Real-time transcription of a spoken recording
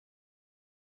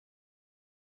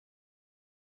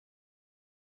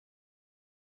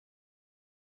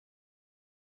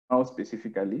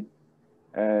specifically.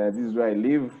 This is where I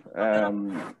live. I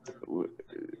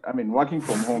mean, working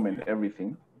from home and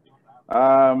everything.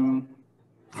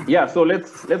 Yeah, so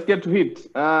let's get to it.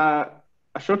 A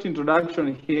short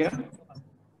introduction here.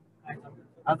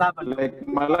 Like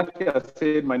Malakia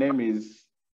said, my name is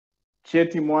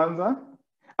Cheti Mwanza.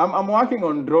 I'm working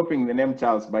on dropping the name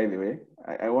Charles, by the way.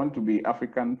 I want to be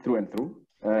African through and through.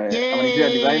 I'm an interior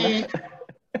designer.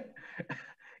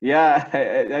 Yeah,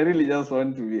 I really just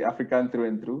want to be African through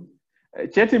and through.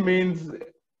 Cheti means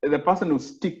the person who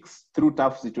sticks through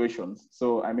tough situations.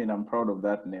 So, I mean, I'm proud of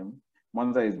that name.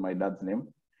 Mwanza is my dad's name.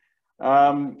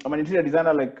 I'm an interior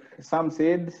designer, like Sam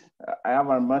said. I have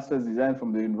a master's design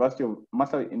from the University of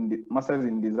Master's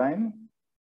in Design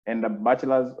and a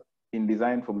bachelor's in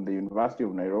design from the University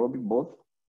of Nairobi, both.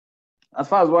 As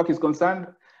far as work is concerned,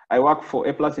 I work for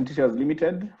A Plus Interiors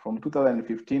Limited from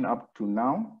 2015 up to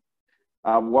now.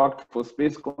 I've worked for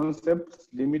Space Concepts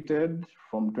Limited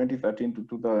from 2013 to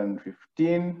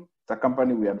 2015. It's a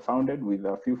company we had founded with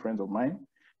a few friends of mine.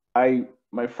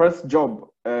 My first job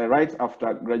right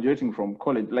after graduating from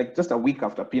college, like just a week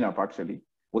after PNAP actually,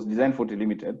 was Design 40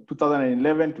 Limited,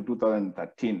 2011 to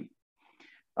 2013.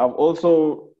 I've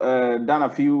also done a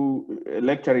few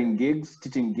lecturing gigs,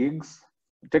 teaching gigs.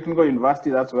 Technical University,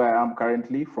 that's where I am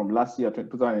currently from last year,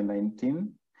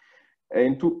 2019.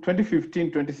 In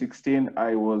 2015, 2016,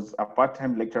 I was a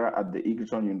part-time lecturer at the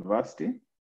Egerton University.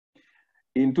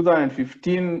 In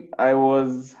 2015, I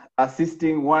was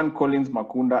assisting one Collins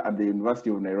Makunda at the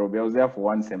University of Nairobi. I was there for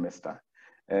one semester.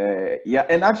 Yeah,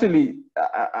 and actually,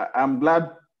 I'm glad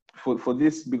for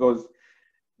this because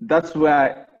that's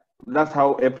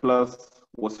how A Plus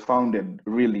was founded,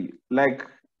 really. Like,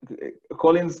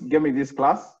 Collins gave me this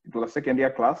class. It was a second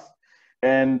year class.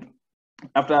 And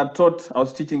after I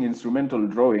was teaching instrumental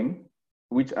drawing,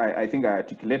 which I think I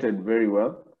articulated very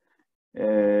well.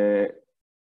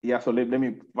 Yeah, so let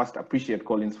me first appreciate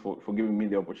Collins for giving me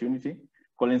the opportunity.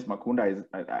 Collins Makunda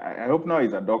I hope now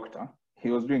he's a doctor.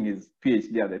 He was doing his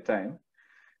PhD at the time.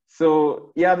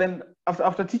 So yeah, then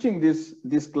after teaching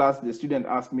this class, the student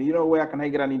asked me, where can I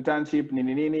get an internship?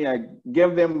 I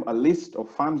gave them a list of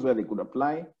firms where they could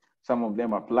apply. Some of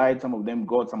them applied, some of them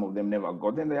got, some of them never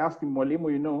got. Then they asked me,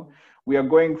 Mwalimu, we are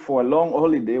going for a long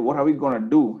holiday. What are we gonna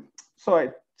do? So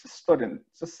I just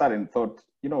sat and thought,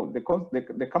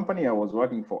 the company I was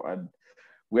working for,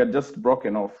 we had just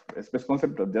broken off. Space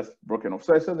Concept had just broken off.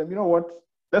 So I said to them, you know what?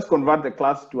 Let's convert the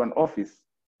class to an office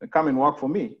and come and work for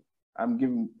me. I'm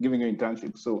giving you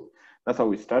internship. So that's how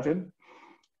we started.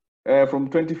 From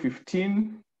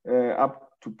 2015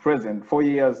 up to present, 4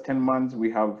 years, 10 months, we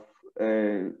have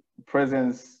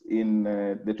presence in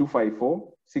the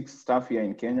 254, 6 staff here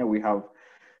in Kenya. We have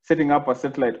setting up a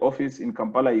satellite office in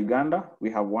Kampala, Uganda.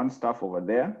 We have 1 staff over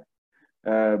there.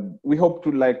 We hope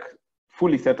to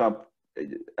fully set up,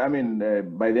 by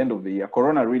the end of the year.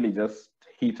 Corona really just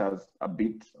hit us a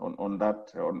bit on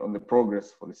the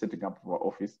progress for the setting up of our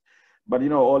office. But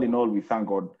all in all, we thank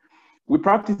God. We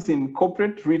practice in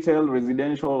corporate, retail,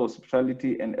 residential,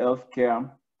 hospitality, and healthcare,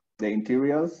 the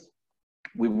interiors.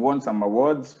 We've won some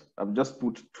awards. I've just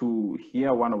put 2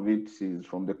 here. One of it is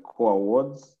from the Core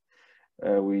Awards.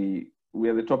 We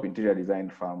are the top interior design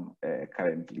firm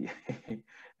currently,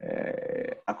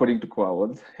 according to Core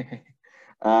Awards.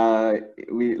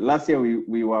 Last year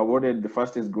we were awarded the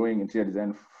fastest growing interior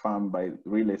design firm by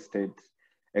Real Estate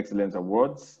Excellence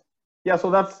Awards. Yeah,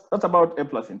 so that's about A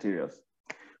Plus Interiors.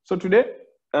 So today,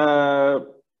 I'm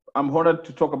honored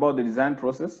to talk about the design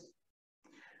process.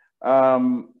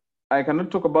 I cannot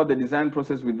talk about the design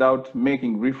process without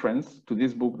making reference to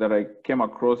this book that I came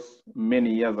across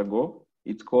many years ago.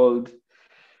 It's called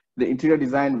The Interior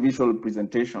Design Visual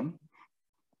Presentation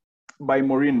by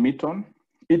Maureen Mitton.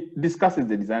 It discusses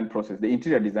the design process, the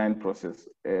interior design process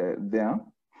there.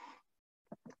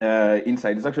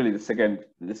 Inside, it's actually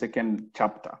the second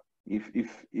chapter.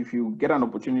 If you get an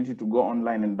opportunity to go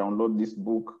online and download this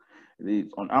book,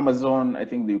 it's on Amazon. I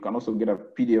think you can also get a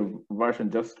PDF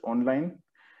version just online.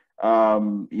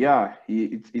 Yeah,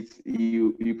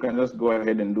 you can just go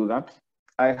ahead and do that.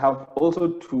 I have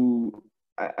also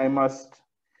I must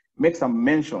make some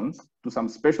mentions to some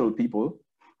special people.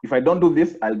 If I don't do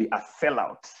this, I'll be a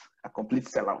sellout, a complete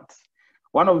sellout.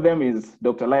 One of them is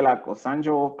Dr. Lilac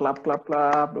Osanjo. Clap, clap,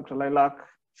 clap, Dr. Lilac.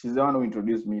 She's the one who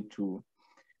introduced me to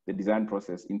the design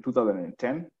process in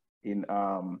 2010 in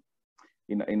a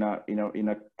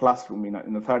classroom, in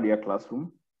a 3rd year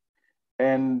classroom.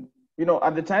 And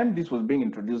at the time this was being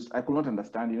introduced, I could not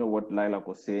understand what Lilac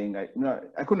was saying. I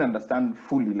couldn't understand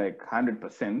fully, like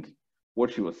 100%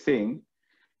 what she was saying.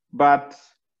 But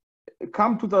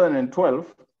come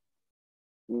 2012,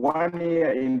 1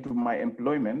 year into my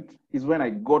employment is when I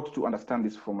got to understand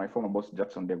this from my former boss,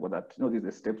 Jackson Dego, that, you know, these are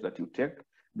the steps that you take,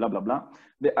 blah, blah, blah.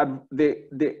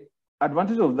 The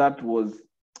advantage of that was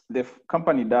the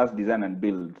company does design and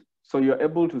build. So you're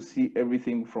able to see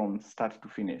everything from start to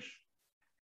finish.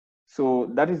 So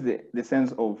that is the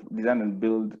sense of design and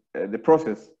build, the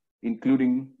process,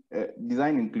 including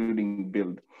design, including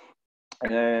build.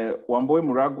 Wambui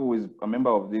Murago, who is a member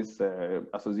of this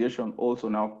association, also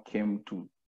now came to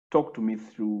talk to me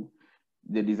through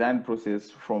the design process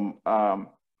from a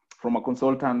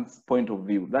consultant's point of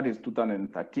view. That is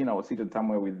 2013. I was seated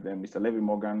somewhere with Mr. Levy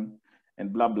Morgan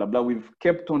and blah, blah, blah. We've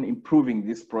kept on improving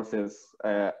this process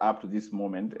up to this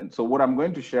moment. And so what I'm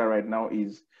going to share right now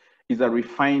is a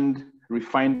refined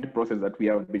process that we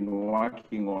have been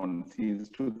working on since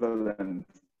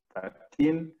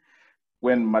 2013,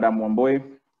 when Madam Wambui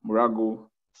Murago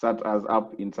sat us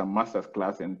up in some master's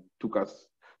class and took us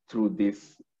through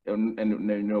this. And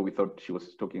you know, we thought she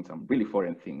was talking some really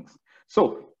foreign things.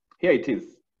 So here it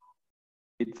is.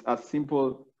 It's as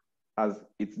simple as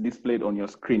it's displayed on your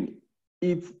screen.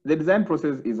 The design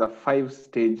process is a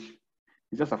 5-stage,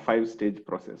 it's just a 5-stage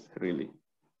process, really.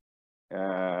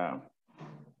 5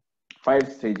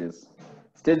 stages.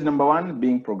 Stage number 1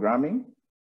 being programming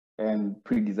and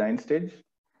pre-design stage.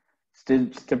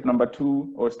 Step number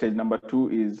 2, or stage number 2,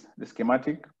 is the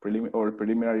schematic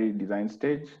preliminary design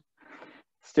stage.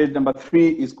 Stage number 3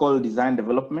 is called design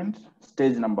development.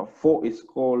 Stage number 4 is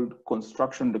called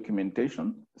construction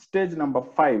documentation. Stage number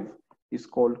 5 is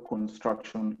called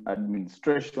construction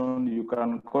administration. You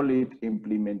can call it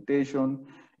implementation.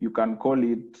 You can call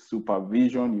it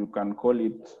supervision. You can call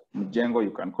it mjengo.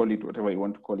 You can call it whatever you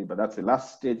want to call it. But that's the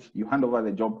last stage. You hand over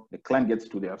the job. The client gets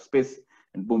to their space,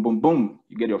 and boom, boom, boom,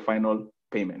 you get your final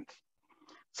payment.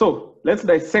 So let's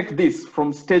dissect this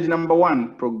from stage number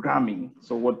 1, programming.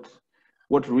 So what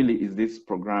really is this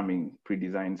programming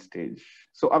pre-design stage?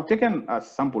 So I've taken a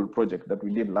sample project that we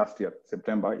did last year,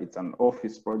 September. It's an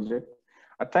office project,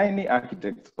 a tiny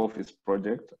architect's office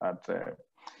project at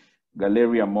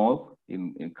Galleria Mall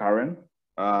in Karen.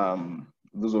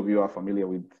 Those of you who are familiar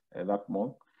with that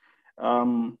mall.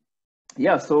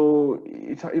 Yeah, so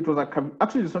it was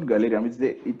actually it's not Galleria.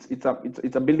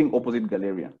 It's a building opposite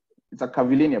Galleria. It's a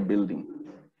Curvilinia building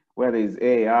where there is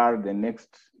AAR. The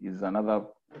next is another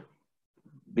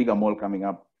bigger mall coming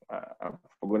up. I've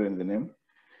forgotten the name.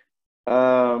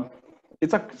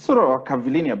 It's a sort of a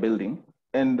Curvilinia building,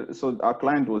 and so our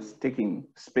client was taking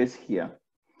space here.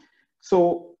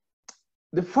 So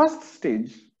the first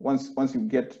stage, once you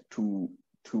get to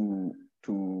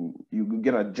you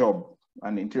get a job,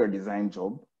 an interior design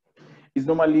job, is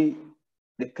normally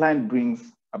the client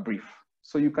brings a brief.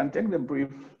 So you can take the brief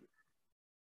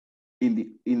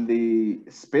in the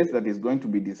space that is going to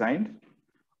be designed,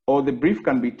 or the brief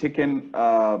can be taken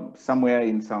somewhere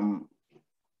in some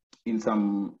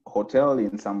hotel,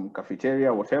 in some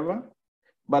cafeteria, whatever.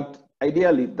 But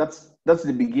ideally, that's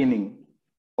the beginning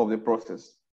of the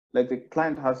process. Like, the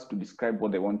client has to describe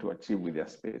what they want to achieve with their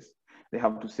space. They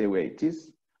have to say where it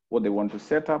is, what they want to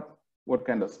set up, what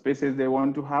kind of spaces they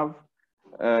want to have,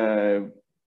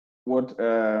 what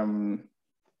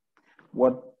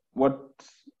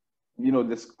you know,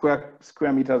 the square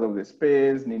meters of the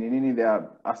space, their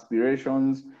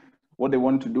aspirations, what they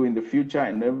want to do in the future,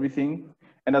 and everything.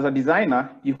 And as a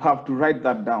designer, you have to write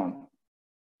that down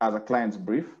as a client's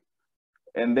brief.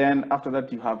 And then after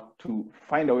that, you have to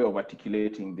find a way of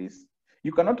articulating this.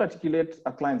 You cannot articulate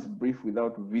a client's brief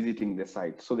without visiting the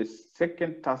site. So the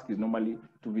second task is normally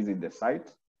to visit the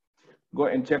site, go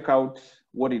and check out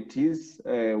what it is,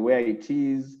 where it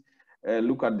is,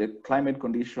 look at the climate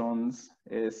conditions,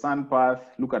 sun path,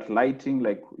 look at lighting.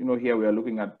 Like, you know, here we are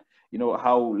looking at, you know,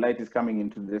 how light is coming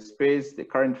into the space, the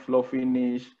current floor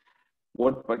finish,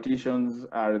 what partitions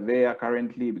are there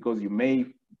currently, because you may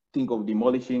think of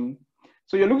demolishing.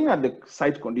 So you're looking at the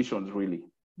site conditions, really.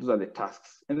 Those are the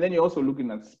tasks. And then you're also looking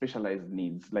at specialized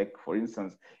needs. Like, for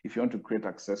instance, if you want to create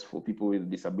access for people with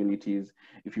disabilities,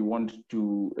 if you want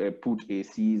to put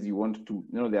ACs, you want to,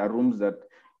 you know, there are rooms that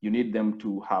you need them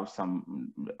to have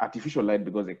some artificial light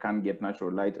because they can't get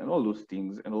natural light and all those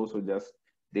things. And also just,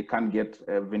 they can't get,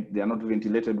 they are not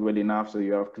ventilated well enough. So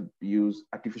you have to use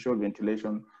artificial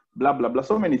ventilation, blah, blah, blah.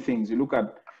 So many things. You look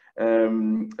at,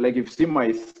 like, if you see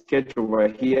my sketch over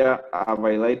here, I've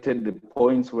highlighted the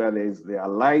points where there are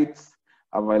lights.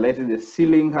 I've highlighted the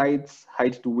ceiling heights,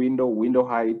 height to window, window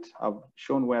height. I've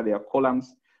shown where there are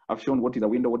columns. I've shown what is a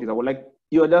window, what is a wall. Like,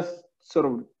 you're just sort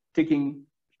of taking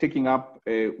up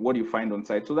what you find on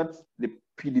site. So that's the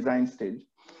pre-design stage.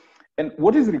 And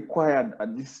what is required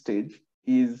at this stage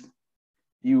is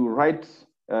you write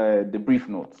the brief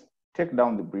notes. Take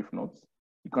down the brief notes.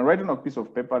 You can write on a piece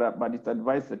of paper, but it's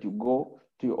advised that you go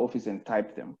to your office and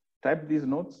type them. Type these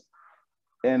notes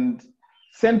and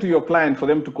send to your client for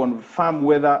them to confirm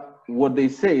whether what they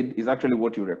said is actually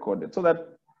what you recorded, so that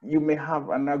you may have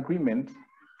an agreement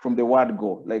from the word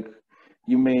go. Like,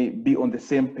 you may be on the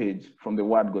same page from the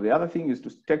word go. The other thing is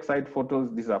to take site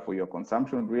photos. These are for your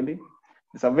consumption, really.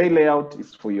 The survey layout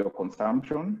is for your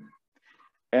consumption.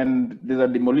 And there's a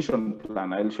demolition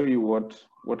plan. I'll show you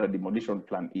what a demolition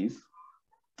plan is.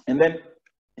 And then,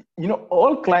 you know,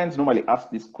 all clients normally ask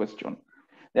this question.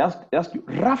 They ask you,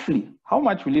 roughly, how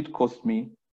much will it cost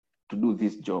me to do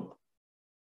this job?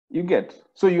 You get.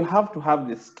 So you have to have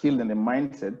the skill and the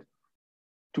mindset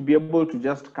to be able to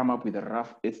just come up with a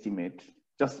rough estimate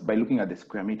just by looking at the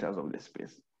square meters of the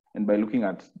space and by looking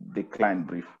at the client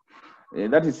brief.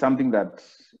 That is something that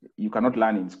you cannot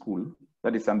learn in school.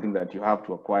 That is something that you have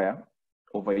to acquire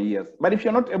over years. But if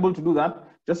you're not able to do that,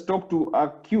 just talk to a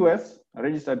QS, a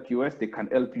registered QS. They can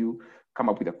help you come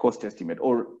up with a cost estimate,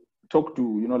 or talk to,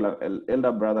 you know, like an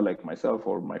elder brother like myself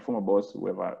or my former boss,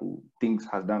 whoever who thinks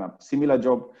has done a similar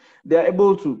job. They're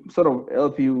able to sort of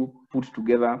help you put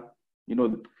together, you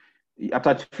know,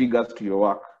 attach figures to your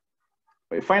work.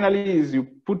 Finally, is you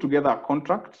put together a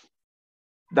contract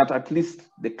that at least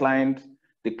the client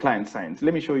signs.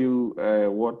 Let me show you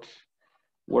what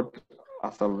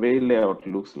a survey layout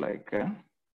looks like.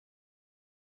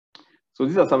 So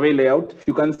this is a survey layout.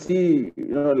 You can see,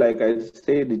 you know, like I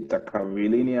said, it's a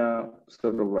curvilinear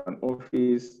sort of an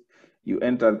office. You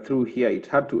enter through here. It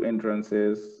had two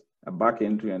entrances, a back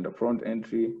entry and a front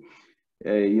entry.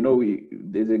 You know,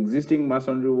 there's existing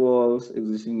masonry walls,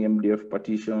 existing MDF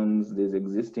partitions, there's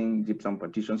existing gypsum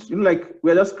partitions. You know, like,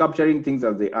 we're just capturing things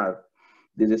as they are.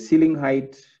 There's a ceiling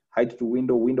height, height to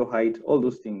window, window height, all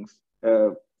those things.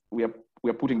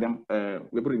 We're putting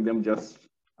them just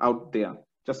out there,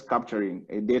 just capturing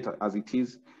a data as it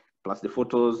is, plus the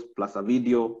photos, plus a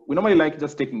video. We normally like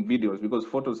just taking videos because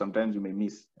photos sometimes you may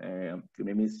miss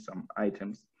some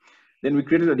items. Then we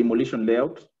created a demolition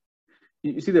layout.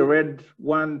 You see the red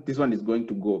one, this one is going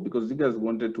to go because you guys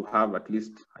wanted to have at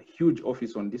least a huge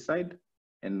office on this side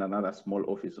and another small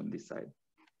office on this side.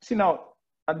 See, now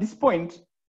at this point,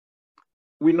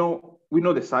 we know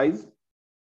the size.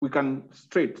 We can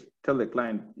straight tell the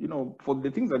client, you know, for the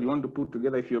things that you want to put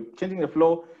together, if you're changing the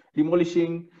floor,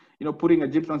 demolishing, you know, putting a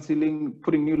gypsum ceiling,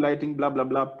 putting new lighting, blah, blah,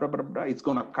 blah, blah, blah, blah, it's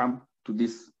gonna come to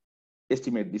this,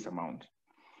 estimate this amount.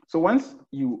 So once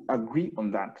you agree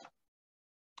on that,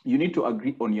 you need to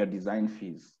agree on your design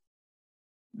fees.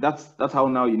 That's how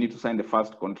now you need to sign the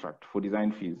first contract for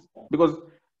design fees, because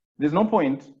there's no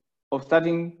point of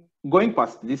going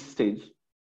past this stage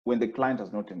when the client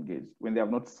has not engaged, when they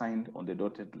have not signed on the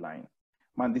dotted line.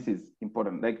 Man, this is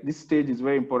important. Like, this stage is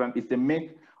very important. It's the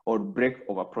make or break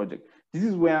of a project. This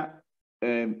is where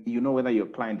you know whether your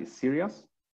client is serious.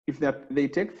 If they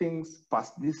take things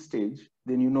past this stage,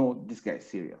 then you know this guy is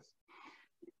serious.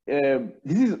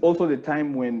 This is also the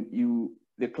time when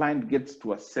the client gets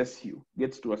to assess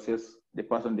the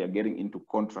person they're getting into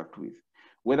contract with,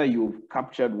 whether you've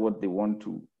captured what they want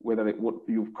to,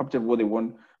 you've captured what they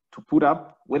want to put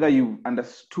up, whether you've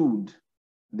understood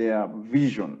their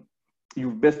vision,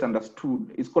 you've best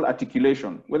understood, it's called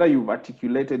articulation, whether you've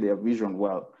articulated their vision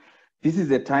well. This is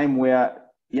the time where,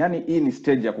 yani hii ni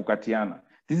stage ya kukatiana.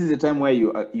 This is the time where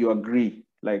you agree,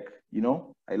 like, you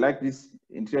know, I like this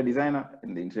interior designer,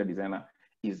 and the interior designer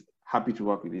is happy to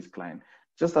work with this client.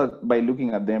 Just by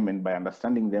looking at them and by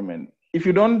understanding them. And if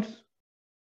you don't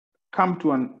come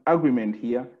to an agreement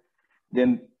here,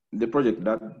 then the project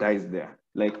that dies there.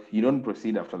 Like, you don't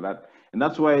proceed after that. And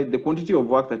that's why the quantity of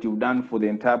work that you've done for the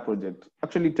entire project,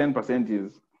 actually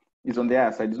 10% is on the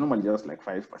other side. It's normally just like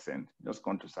 5%. Just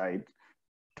gone to site,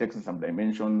 taking some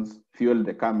dimensions, fuel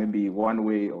the car maybe one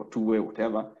way or two way,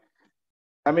 whatever.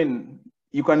 I mean,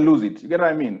 you can lose it. You get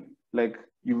what I mean? Like,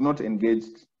 you've not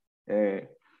engaged.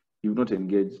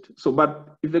 So,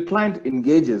 but if the client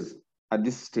engages at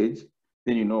this stage,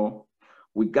 then you know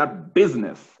we got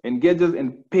business, engages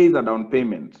and pays a down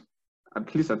payment,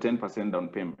 at least a 10% down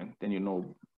payment, then you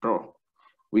know, bro,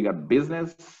 we got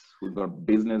business, we got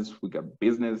business.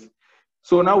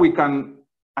 So now we can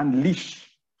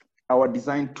unleash our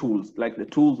design tools, like the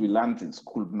tools we learned in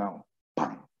school now,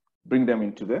 bam, bring them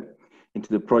into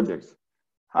the projects.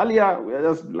 Earlier, we were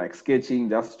just like sketching,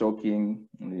 just talking,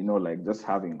 you know, like just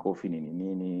having coffee,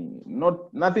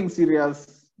 nothing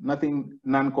serious, nothing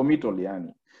non-committal,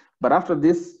 yani. But after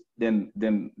this, then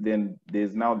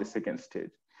there's now the second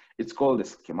stage. It's called the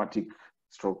schematic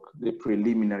stroke, the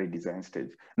preliminary design stage.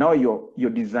 Now you're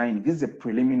designing. This is a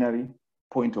preliminary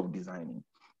point of designing.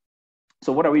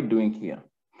 So what are we doing here?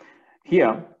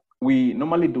 Here, we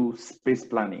normally do space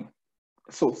planning.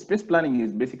 So space planning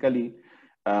is basically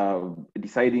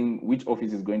deciding which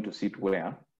office is going to sit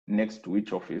where, next to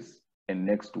which office, and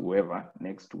next to whoever,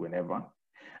 next to whenever.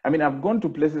 I mean, I've gone to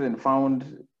places and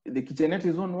found the kitchenette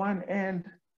is on one end,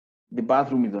 the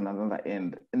bathroom is on another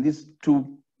end, and these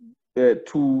two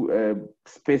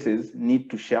spaces need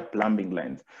to share plumbing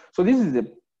lines. So this is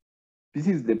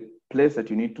the place that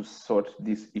you need to sort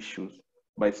these issues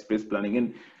by space planning.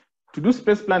 And to do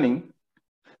space planning,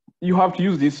 you have to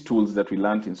use these tools that we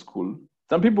learned in school.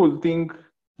 Some people think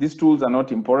these tools are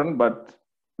not important, but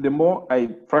the more I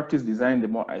practice design, the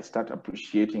more I start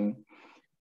appreciating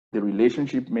the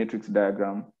relationship matrix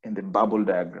diagram and the bubble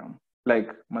diagram. Like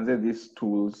Manze, these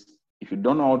tools, if you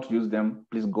don't know how to use them,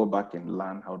 please go back and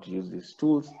learn how to use these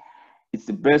tools. It's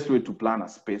the best way to plan a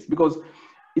space because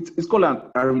it's called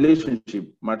a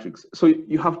relationship matrix. So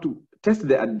you have to test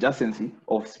the adjacency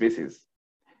of spaces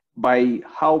by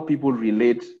how people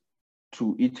relate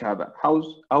to each other,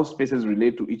 how spaces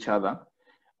relate to each other,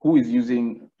 who is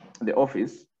using the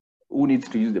office, who needs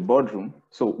to use the boardroom.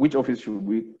 So which office should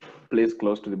we place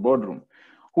close to the boardroom?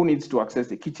 Who needs to access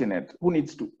the kitchenette? Who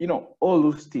needs to, all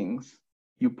those things,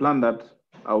 you plan that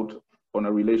out on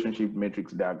a relationship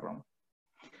matrix diagram.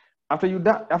 After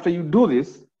you do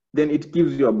this, then it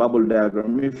gives you a bubble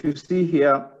diagram. If you see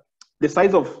here, the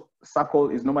size of circle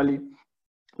is normally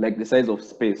like the size of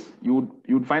space.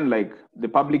 You'd find like the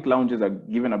public lounges are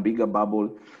given a bigger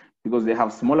bubble because they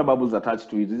have smaller bubbles attached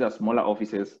to it. These are smaller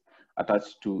offices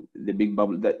attached to the big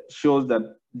bubble that shows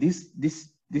that these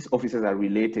offices are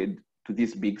related to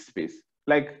this big space.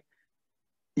 Like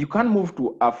you can't move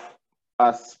to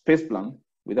a space plan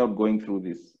without going through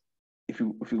this. If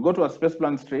you go to a space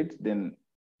plan straight, then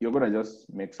you're gonna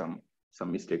just make some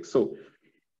mistakes. So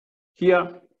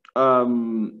here,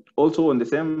 also on the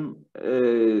same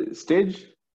stage,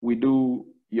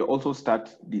 you also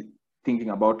start thinking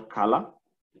about color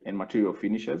and material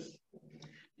finishes.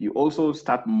 You also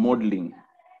start modeling,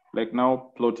 like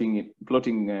now plotting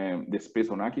the space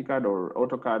on Archicad or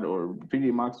AutoCAD or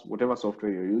 3D Max, whatever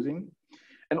software you're using.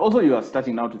 And also you are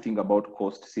starting now to think about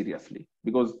cost seriously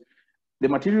because the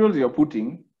materials you're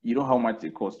putting, you know how much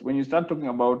they cost. When you start talking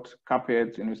about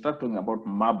carpets, when you start talking about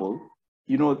marble,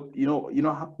 you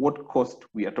know what cost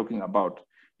we are talking about.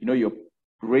 You're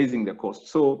raising the cost.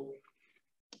 So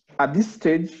at this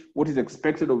stage, what is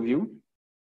expected of you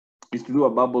is to do a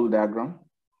bubble diagram,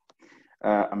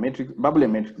 bubble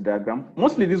and matrix diagram.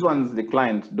 Mostly these ones the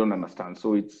client don't understand,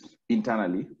 so it's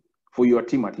internally for your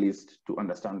team at least to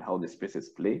understand how the spaces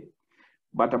play.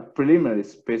 But a preliminary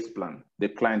space plan, the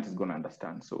client is going to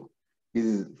understand. So this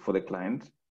is for the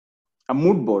client. A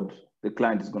mood board, the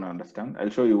client is going to understand. I'll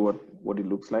show you what it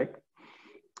looks like.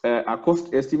 A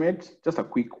cost estimate, just a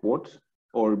quick quote,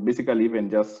 or basically even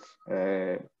just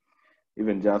a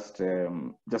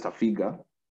figure,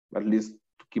 at least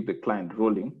to keep the client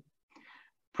rolling.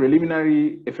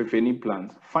 Preliminary FF&E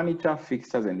plans, furniture,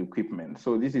 fixtures, and equipment.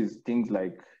 So this is things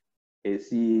like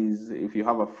ACs. If you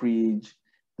have a fridge,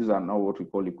 these are now what we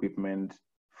call equipment.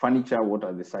 Furniture, what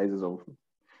are the sizes of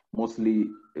mostly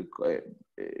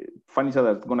furniture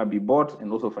that's going to be bought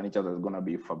and also furniture that's going to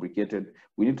be fabricated.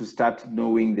 We need to start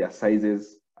knowing their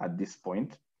sizes at this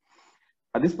point.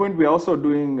 At this point, we're also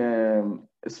doing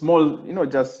small,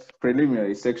 just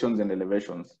preliminary sections and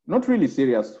elevations. Not really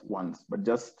serious ones, but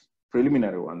just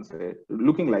preliminary ones,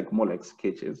 looking more like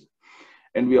sketches.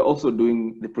 And we are also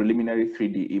doing the preliminary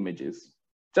 3D images,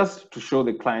 just to show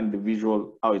the client the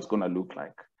visual, how it's going to look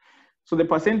like. So the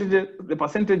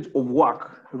percentage of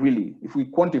work, really, if we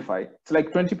quantify, it's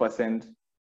like 20%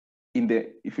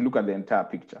 if you look at the entire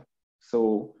picture.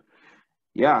 So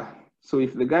yeah, so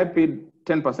if the guy paid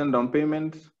 10% down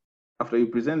payment, after you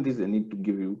present this, they need to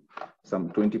give you some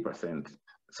 20%.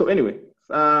 So anyway,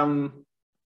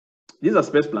 this is a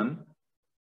space plan.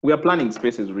 We are planning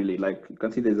spaces really, like you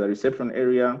can see there's a reception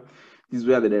area. This is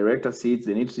where the director sits.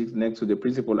 They need to sit next to the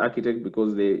principal architect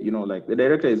because the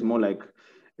director is more like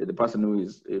the person who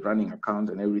is running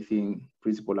accounts and everything.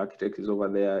 Principal architect is over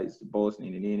there, is the boss,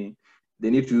 nini. They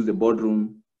need to use the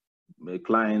boardroom, the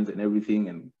clients and everything.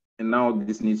 And now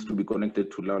this needs to be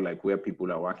connected to like where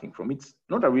people are working from. It's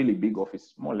not a really big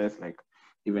office, more or less like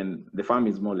even the farm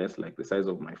is more or less like the size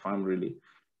of my farm really.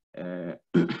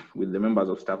 With the members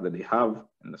of staff that they have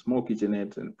and the small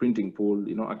kitchenette and printing pool,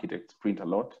 architects print a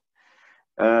lot.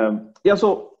 Yeah,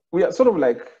 so we are sort of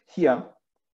like here,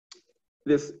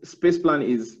 this space plan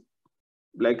is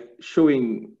like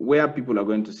showing where people are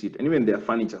going to sit and even their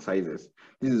furniture sizes.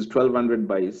 This is 1200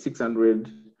 by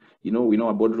 600. We know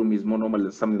a boardroom is more normal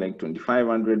than something like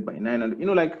 2500 by 900.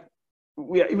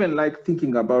 we are even like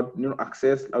thinking about, you know,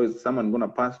 access. How is someone gonna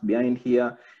pass behind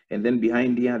here, and then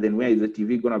behind here, then where is the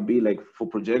TV gonna be, like for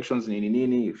projections? Nini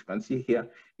nini. If you can see here,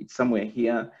 it's somewhere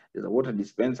here. There's a water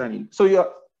dispenser. So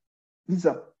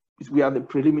we are the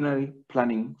preliminary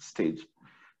planning stage.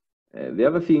 The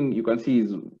other thing you can see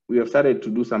is we have started to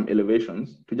do some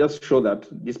elevations to just show that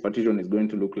this partition is going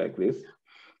to look like this.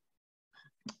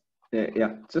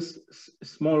 Yeah, just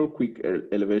small, quick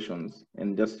elevations,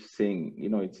 and just saying, you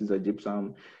know, it is a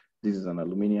gypsum, this is an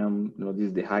aluminum, you know, this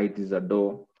is the height, this is a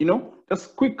door, you know,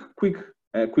 just quick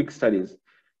studies.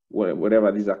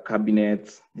 Whatever, these are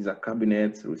cabinets,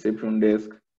 reception desk.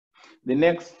 The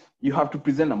next, you have to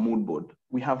present a mood board.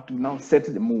 We have to now set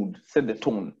the mood, set the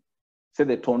tone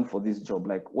for this job.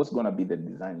 Like, what's going to be the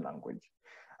design language?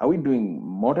 Are we doing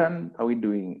modern? Are we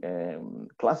doing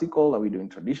classical? Are we doing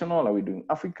traditional? Are we doing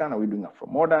African? Are we doing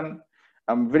Afro-modern?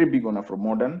 I'm very big on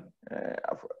Afro-modern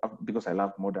because I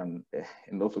love modern,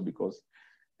 and also because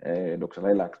Dr.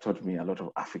 Lilac taught me a lot of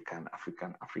African.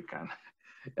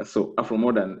 So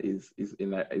Afro-modern is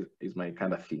my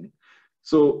kind of thing.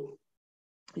 So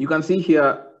you can see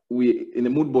here, in the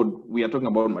mood board, we are talking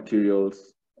about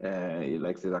materials.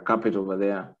 Like there's a carpet over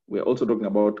there. We're also talking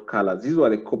about colors. These were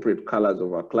the corporate colors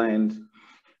of our client.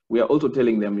 We are also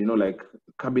telling them, you know, like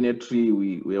cabinetry,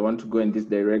 we want to go in this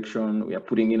direction. We are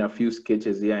putting in a few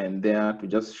sketches here and there to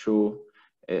just show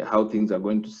how things are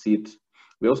going to sit.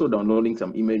 We're also downloading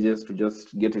some images to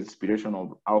just get inspiration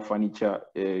of our furniture.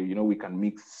 You know, we can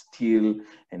mix steel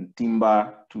and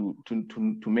timber to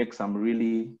make some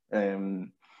really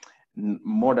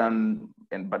modern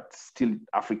but still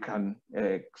African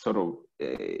sort of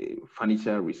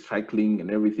furniture, recycling and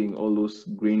everything, all those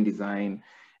green design,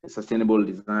 sustainable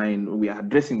design. We are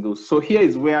addressing those. So here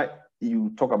is where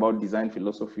you talk about design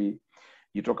philosophy.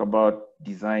 You talk about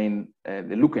design,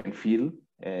 the look and feel,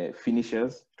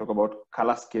 finishes, talk about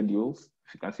color schedules.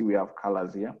 If you can see, we have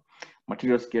colors here.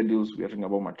 Material schedules, we are talking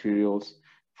about materials.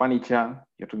 Furniture,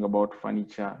 you're talking about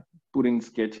furniture. Putting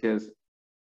sketches.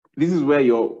 This is where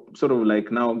you're sort of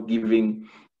like now giving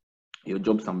your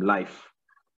job some life.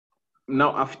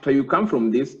 Now, after you come from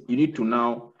this, you need to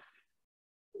now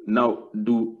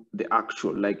do the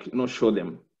actual, like, you know, show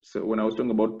them. So when I was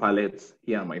talking about palettes,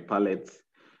 here are my palettes.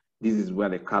 This is where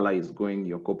the color is going,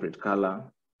 your corporate color.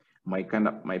 My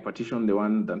partition, the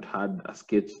one that had a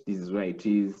sketch, this is where it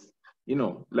is. You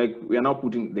know, like we are now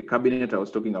putting the cabinet I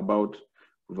was talking about.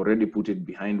 We've already put it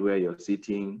behind where you're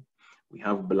sitting. We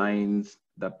have blinds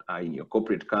that are in your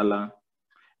corporate color.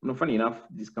 You know, funny enough,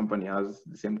 this company has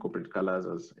the same corporate colors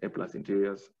as A+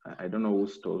 Interiors. I don't know who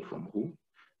stole from who.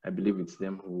 I believe it's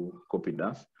them who copied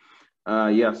us.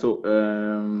 Yeah, so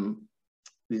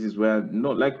this is where,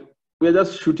 no, like we're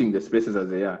just shooting the spaces as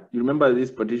they are. You remember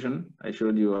this partition? I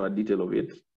showed you a detail of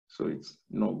it. So it's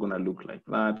not gonna look like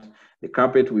that. The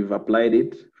carpet, we've applied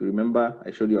it. If you remember,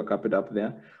 I showed you a carpet up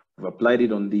there. We've applied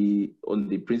it on the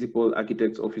principal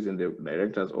architect's office and the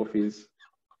director's office.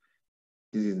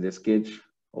 This is the sketch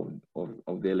of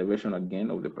the elevation again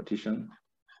of the partition.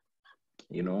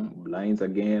 You know, blinds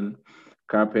again,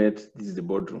 carpet. This is the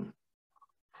boardroom.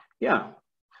 Yeah,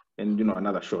 and you know,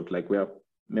 another shot like where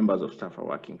members of staff are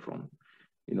working from.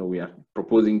 You know, we are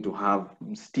proposing to have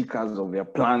stickers of their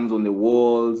plans on the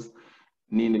walls,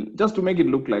 just to make it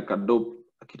look like a dope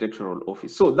architectural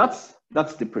office. So that's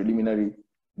the preliminary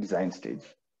design stage.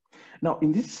 Now,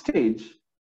 in this stage,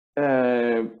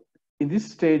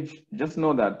 just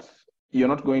know that you're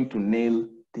not going to nail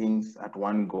things at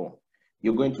one go.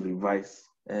 You're going to revise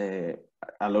a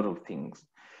lot of things.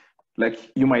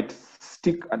 Like you might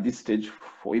stick at this stage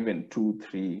for even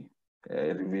 2-3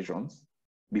 revisions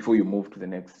before you move to the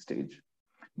next stage.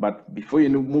 But before you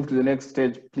move to the next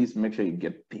stage, please make sure you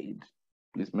get paid.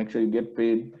 Please make sure you get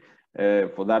paid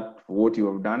for what you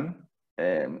have done.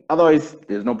 Otherwise,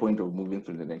 there's no point of moving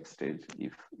to the next stage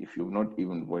if you've not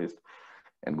even voiced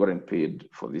and gotten paid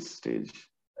for this stage.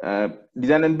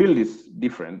 Design and build is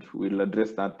different. We'll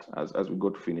address that as we go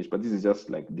to finish, but this is just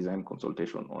like design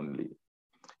consultation only.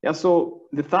 Yeah, so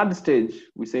the third stage,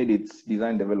 we said it's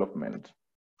design development.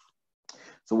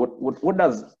 So what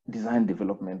does design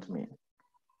development mean?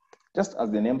 Just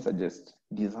as the name suggests,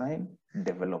 design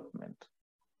development.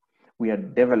 We are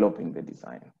developing the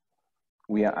design.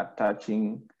 We are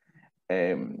attaching,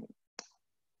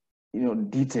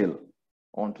 detail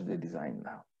onto the design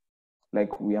now.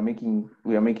 Like we are making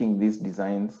these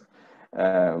designs, we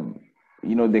are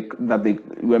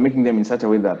making them in such a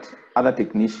way that other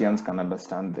technicians can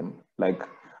understand them. Like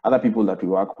other people that we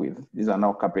work with, these are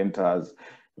now carpenters,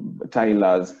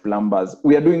 tilers, plumbers.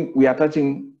 We are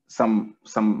attaching some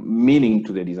meaning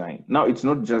to the design. Now it's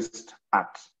not just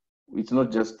art. It's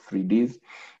not just 3Ds.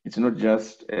 It's not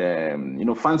just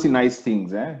fancy nice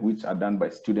things which are done by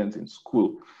students in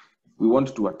school. We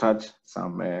want to attach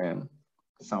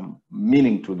some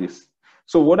meaning to this.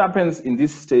 So what happens in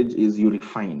this stage is you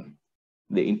refine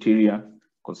the interior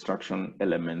construction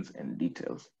elements and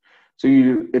details. So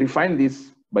you refine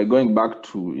this by going back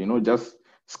to just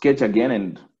sketch again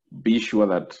and be sure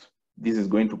that this is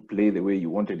going to play the way you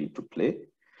wanted it to play.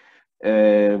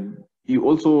 You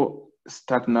also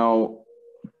start now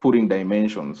putting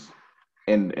dimensions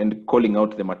and calling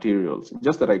out the materials.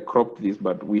 Just that I cropped this,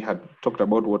 but we had talked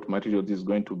about what material this is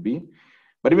going to be.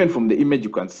 But even from the image, you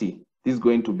can see this is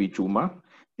going to be chuma,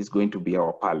 this is going to be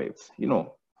our pallets.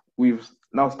 We've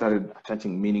now started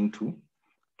attaching meaning to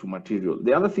material.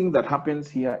 The other thing that happens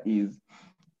here is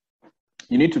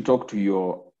you need to talk to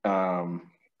your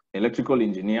electrical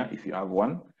engineer, if you have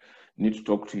one. You need to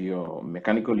talk to your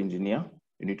mechanical engineer.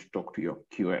 You need to talk to your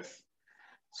QS.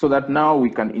 So that now we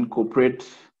can incorporate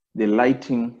the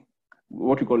lighting,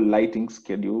 what we call lighting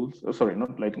schedules. Oh, sorry,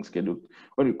 not lighting schedules.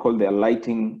 What we call their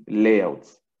lighting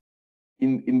layouts.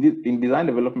 In design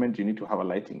development, you need to have a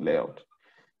lighting layout.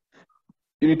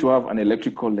 You need to have an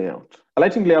electrical layout. A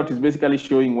lighting layout is basically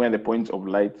showing where the points of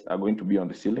lights are going to be on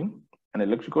the ceiling. An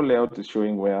electrical layout is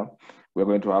showing where we're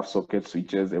going to have sockets,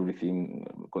 switches, everything,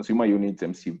 consumer units,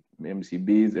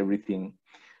 MCBs, everything.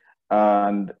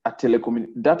 And a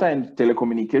data and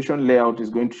telecommunication layout is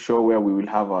going to show where we will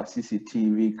have our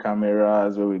CCTV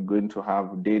cameras, where we're going to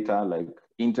have data like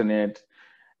internet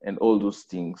and all those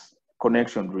things,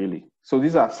 connection really. So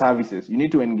these are services. You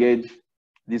need to engage,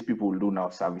 these people will do now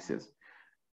services.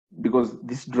 Because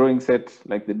this drawing set,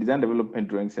 like the design development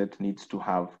drawing set, needs to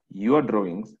have your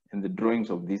drawings and the drawings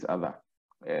of these other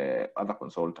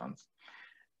consultants.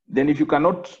 Then if you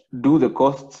cannot do the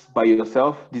costs by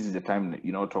yourself, this is the time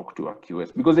that talk to a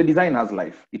QS, because the design has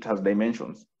life, it has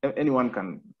dimensions. Anyone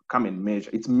can come and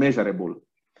measure, it's measurable.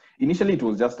 Initially, it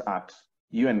was just art.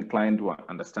 You and client were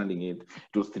understanding it.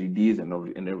 It was 3Ds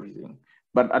and everything.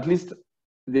 But at least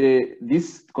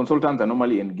these consultants are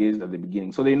normally engaged at the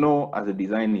beginning, so they know as the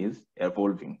design is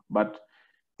evolving. But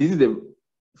this is the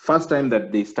first time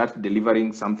that they start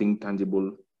delivering something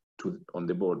tangible on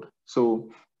the board. So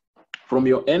from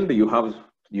your end, you have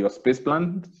your space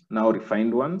plans, now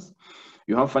refined ones.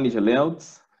 You have furniture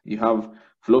layouts, you have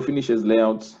floor finishes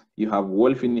layouts, you have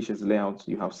wall finishes layouts,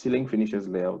 you have ceiling finishes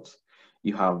layouts,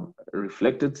 you have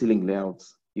reflected ceiling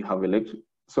layouts, you have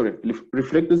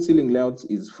reflected ceiling layouts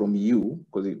is from you,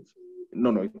 because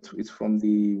it's from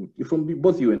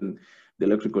both you and the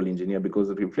electrical engineer, because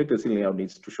the reflected ceiling layout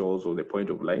needs to show also the point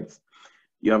of lights.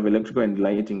 You have electrical and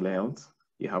lighting layouts,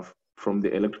 you have from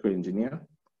the electrical engineer.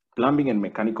 Plumbing and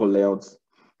mechanical layouts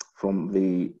from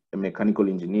the mechanical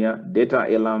engineer. Data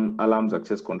alarms,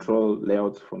 access control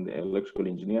layouts from the electrical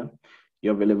engineer.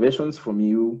 You have elevations from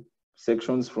you,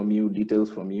 sections from you,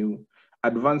 details from you.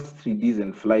 Advanced 3Ds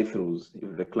and fly-throughs.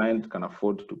 If the client can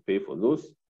afford to pay for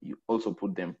those, you also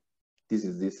put them. This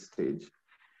is this stage.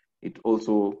 It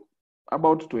also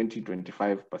about 20,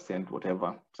 25%,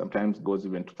 whatever. Sometimes goes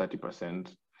even to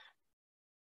 30%.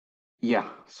 Yeah,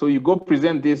 so you go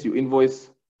present this, you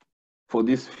invoice for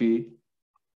this fee.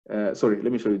 Sorry,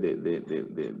 let me show you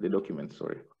the document.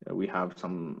 Sorry, we have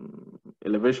some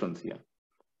elevations here.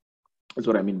 That's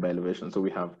what I mean by elevation. So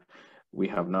we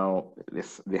have now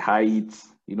the heights.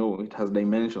 It has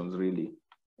dimensions really.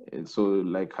 So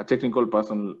like a technical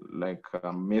person, like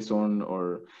a mason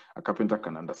or a carpenter,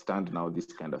 can understand now these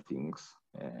kind of things.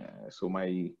 So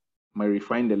my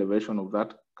refined elevation of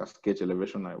that sketch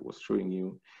elevation I was showing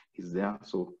you is there.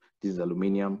 So this is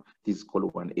aluminum. This is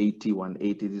called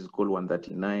 180. This is called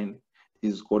 139.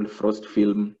 This is called frost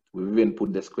film. We've even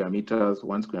put the square meters,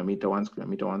 1 square meter, 1 square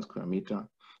meter, 1 square meter.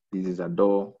 This is a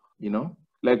door,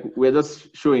 like we're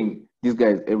just showing these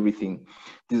guys everything.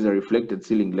 This is a reflected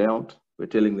ceiling layout. We're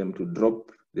telling them to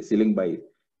drop the ceiling by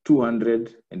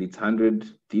 200 and it's 100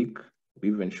 thick. We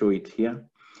even show it here.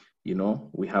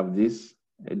 We have this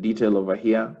detail over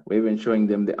here. We're even showing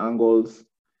them the angles.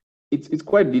 It's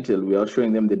quite detailed. We are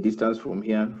showing them the distance from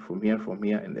here,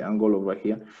 and the angle over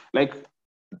here. Like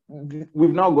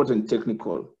we've now gotten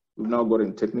technical.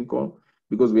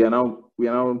 Because we are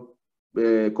now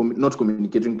not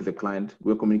communicating to the client.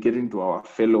 We're communicating to our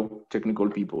fellow technical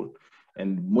people,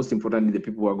 and most importantly, the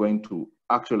people who are going to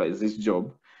actualize this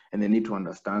job, and they need to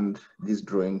understand these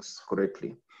drawings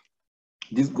correctly.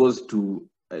 This goes to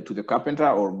the carpenter,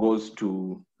 or goes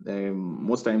to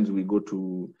most times we go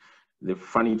to the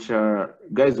furniture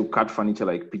guys who cut furniture,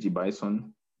 like PG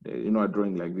Bison. A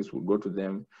drawing like this will go to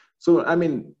them. So I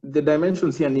mean, the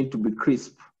dimensions here need to be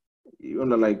crisp.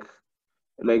 Like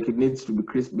like it needs to be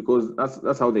crisp because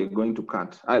that's how they're going to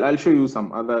cut. I'll show you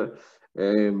some other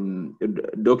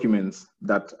documents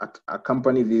that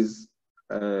accompany these.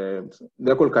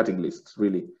 They're called cutting lists,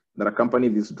 really, that accompany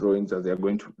these drawings as they're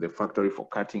going to the factory for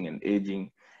cutting and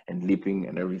aging and lipping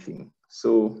and everything.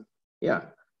 So yeah,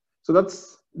 so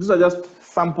these are just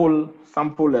sample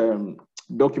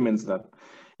documents that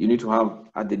you need to have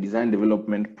at the design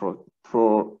development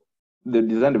the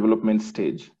design development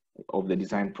stage of the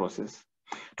design process.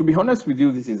 To be honest with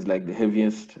you, this is like the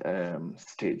heaviest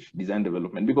stage, design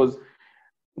development, because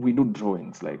we do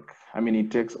drawings. Like, I mean, it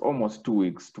takes almost 2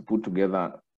 weeks to put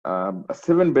together a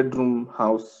 7-bedroom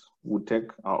house. Would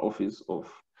take our office of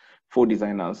 4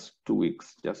 designers 2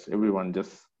 weeks, just everyone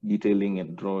just detailing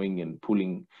and drawing and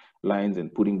pulling lines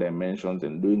and putting dimensions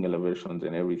and doing elevations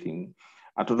and everything.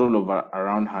 A total of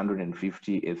around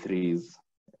 150 A3s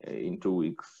in 2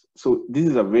 weeks. So this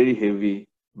is a very heavy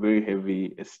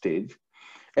stage.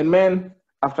 And man,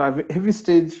 after a heavy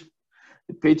stage,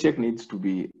 the paycheck needs to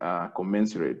be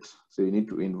commensurate. So you need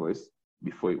to invoice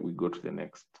before we go to the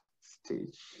next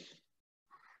stage.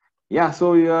 Yeah,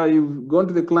 so you've gone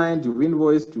to the client, you've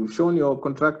invoiced, you've shown your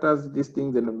contractors these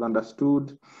things and have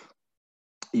understood.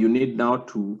 You need now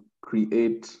to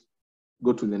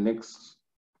go to the next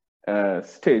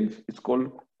stage. It's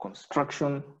called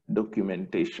construction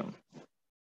documentation.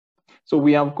 So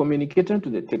we have communicated to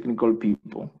the technical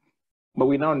people, but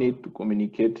we now need to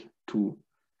communicate to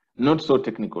not so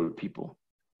technical people.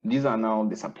 These are now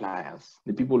the suppliers,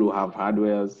 the people who have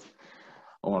hardwares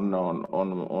on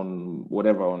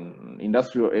whatever, on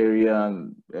industrial area,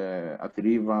 at the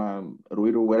river,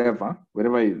 Ruiru,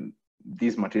 wherever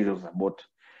these materials are bought.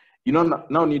 You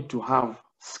now need to have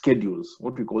schedules,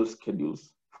 what we call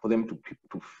schedules, for them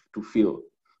to fill.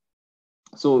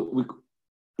 So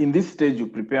in this stage, you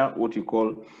prepare what you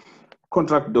call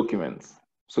contract documents.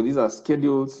 So these are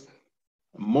schedules,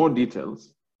 more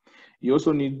details. You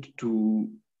also need to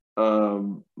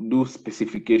do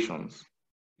specifications.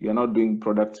 You're not doing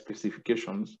product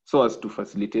specifications so as to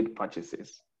facilitate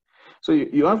purchases. So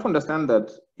you have to understand that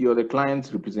you're the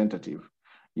client's representative.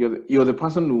 You're the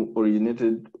person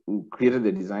who created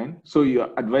the design. So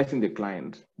you're advising the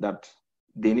client that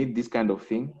they need this kind of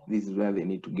thing. This is where they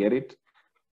need to get it.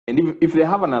 And if they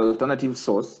have an alternative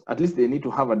source, at least they need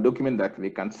to have a document that they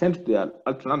can send to their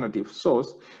alternative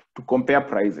source to compare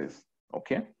prices,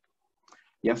 okay?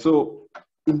 Yeah, so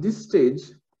in this stage,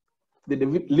 the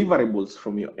deliverables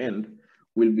from your end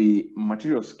will be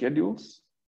material schedules,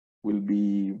 will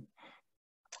be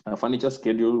a furniture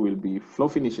schedule, will be floor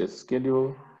finishes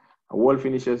schedule, a wall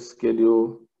finishes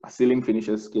schedule, a ceiling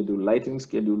finishes schedule, lighting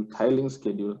schedule, tiling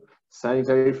schedule,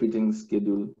 sanitary fitting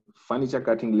schedule, furniture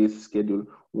cutting list schedule,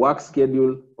 work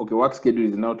schedule. Okay, work schedule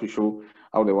is now to show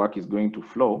how the work is going to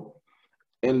flow.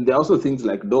 And there are also things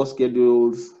like door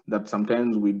schedules that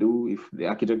sometimes we do if the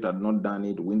architect had not done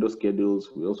it, window schedules,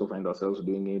 we also find ourselves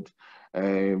doing it.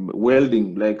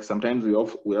 Welding, like sometimes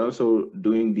we're also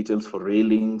doing details for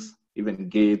railings, even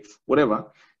gates,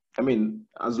 whatever. I mean,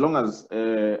 as long as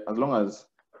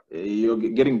you're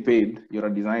getting paid, you're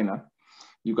a designer,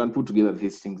 you can put together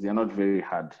these things. They're not very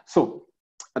hard. So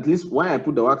at least why I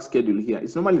put the work schedule here,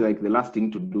 it's normally like the last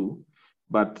thing to do,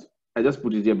 but I just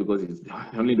put it here because it's the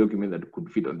only document that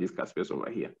could fit on this cast space over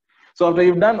here. So after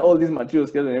you've done all these material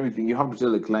schedule and everything, you have to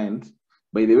tell the client,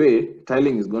 by the way,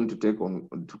 tiling is going to take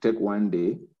 1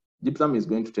 day. Gypsum is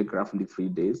going to take roughly 3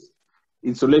 days.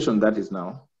 Installation, that is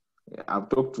now. I've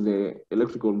talked to the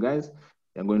electrical guys.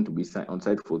 They're going to be on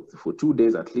site for 2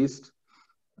 days at least.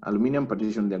 Aluminium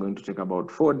partition, they're going to take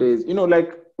about 4 days. You know,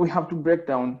 like we have to break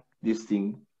down this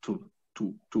thing to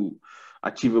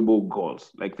achievable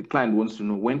goals. Like the client wants to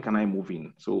know, when can I move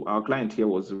in? So our client here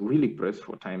was really pressed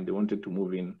for time. They wanted to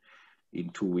move in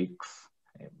 2 weeks,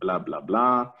 blah, blah,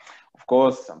 blah. Of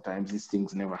course, sometimes these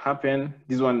things never happen.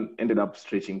 This one ended up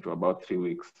stretching to about 3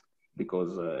 weeks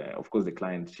because of course the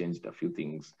client changed a few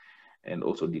things and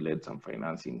also delayed some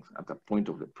financing at the point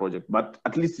of the project. But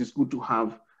at least it's good to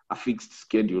have a fixed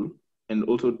schedule and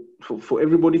also for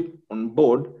everybody on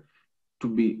board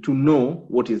to know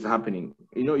what is happening.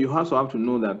 You know, you also have to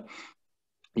know that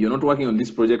you're not working on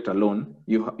this project alone.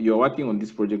 You're working on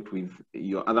this project with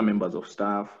your other members of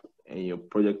staff and your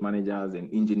project managers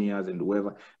and engineers and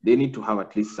whoever. They need to have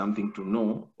at least something to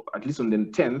know. At least on the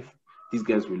 10th, these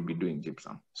guys will be doing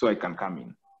gypsum, so I can come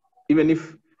in. Even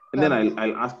if, and then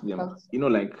I'll ask them, you know,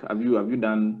 like, have you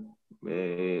done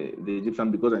the gypsum,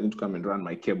 because I need to come and run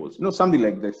my cables. You know, something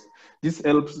like this. This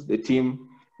helps the team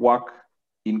work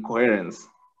in coherence.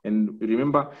 And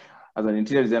remember, as an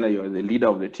interior designer, you're the leader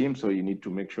of the team, so you need to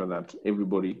make sure that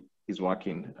everybody is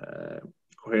working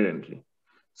coherently.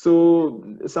 So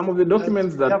some of the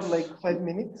documents we have like 5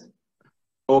 minutes.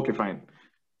 Okay, fine.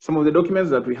 Some of the documents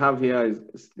that we have here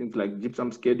is things like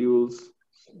gypsum schedules,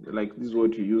 like this is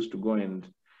what you use to go and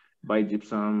buy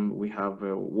gypsum. We have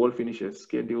wall finishes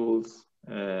schedules.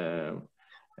 We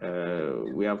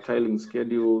have tiling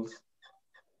schedules.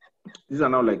 These are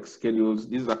now like schedules.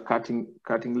 These are cutting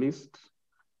list.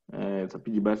 It's a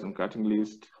PG Bison cutting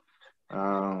list.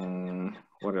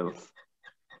 What else?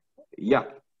 Yeah.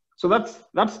 So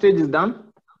that stage is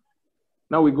done.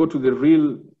 Now we go to the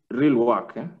real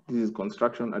work. This is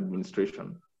construction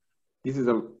administration. This is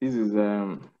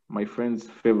my friend's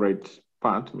favorite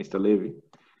part, Mr. Levy.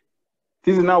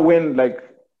 This is now when, like,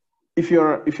 if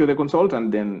you're the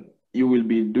consultant, then you will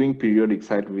be doing periodic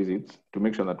site visits to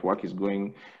make sure that work is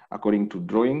going according to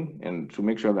drawing and to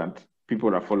make sure that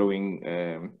people are following,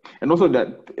 and also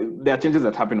that there are changes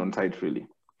that happen on site, really.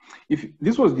 If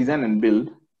this was design and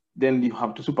build, then you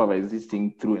have to supervise this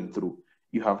thing through and through.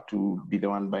 You have to be the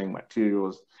one buying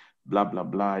materials, blah, blah,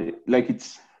 blah. Like,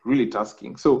 it's really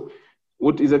tasking. So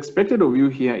what is expected of you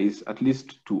here is at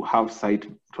least to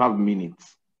have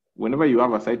minutes. Whenever you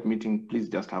have a site meeting, please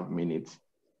just have minutes.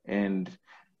 And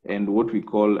what we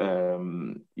call,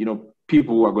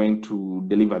 people who are going to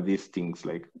deliver these things,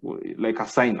 like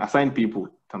assign people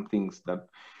some things that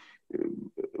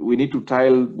we need to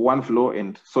tile one floor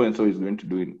and so is going to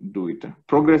do it.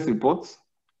 Progress reports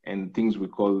and things we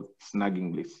call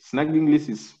snagging lists. Snagging lists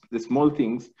is the small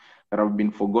things that have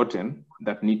been forgotten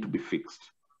that need to be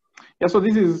fixed. Yeah, so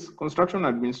this is construction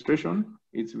administration.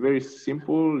 It's very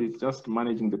simple. It's just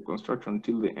managing the construction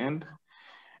till the end.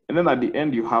 And then at the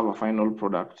end, you have a final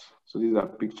product. So these are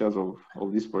pictures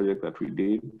of this project that we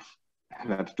did.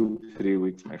 That took 3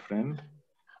 weeks, my friend,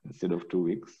 instead of 2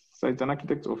 weeks. So it's an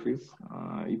architect's office.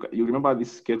 You remember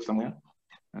this sketch somewhere?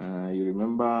 You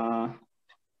remember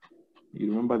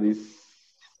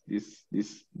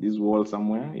this wall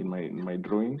somewhere in my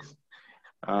drawings?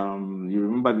 You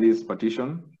remember this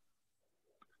partition?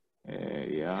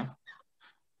 Yeah.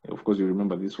 Of course, you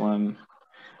remember this one.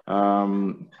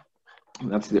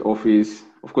 That's the office.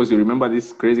 Of course, you remember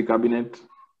this crazy cabinet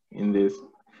in the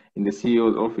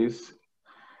CEO's office.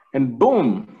 And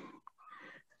boom,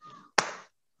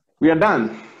 we are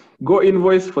done. Go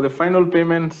invoice for the final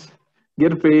payments,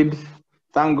 get paid,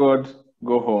 thank God,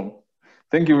 go home.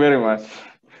 Thank you very much.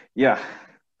 Yeah.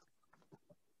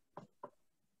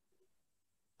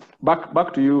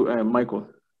 Back to you, Michael.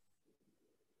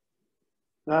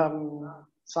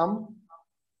 Sam?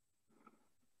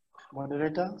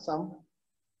 Moderator, Sam?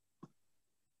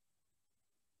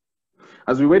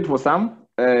 As we wait for Sam,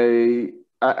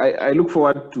 I look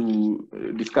forward to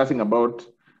discussing about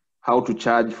how to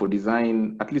charge for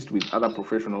design, at least with other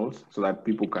professionals, so that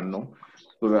people can know.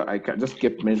 So that I can just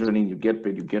keep measuring, you get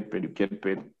paid, you get paid, you get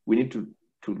paid. We need to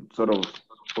sort of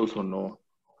also know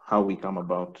how we come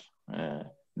about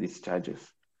these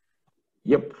charges.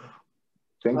 Yep.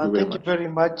 Thank you very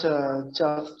much.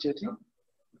 Charles Chetty.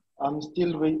 I'm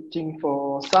still waiting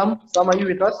for Sam. Sam, are you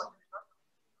with us?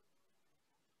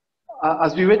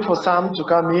 As we wait for Sam to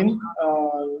come in,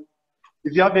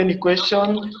 if you have any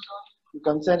question, you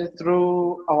can send it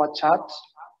through our chat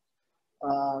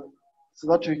so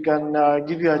that we can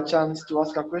give you a chance to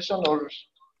ask a question, or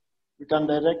we can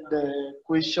direct the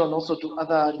question also to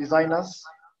other designers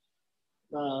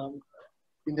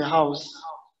in the house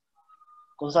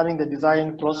concerning the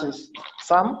design process.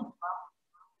 Sam?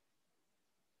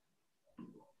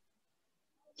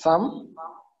 Sam?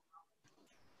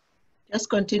 Just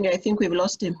continue. I think we've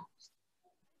lost him.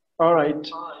 All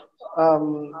right.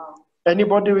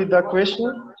 Anybody with a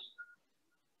question?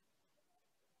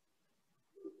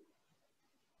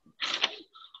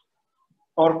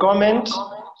 Or comment?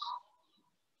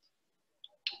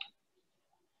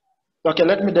 Okay,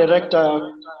 let me direct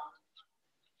a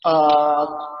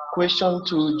question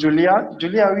to Julia.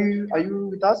 Julia, are you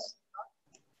with us?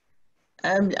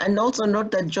 And also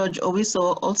note that George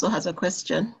Owiso also has a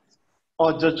question.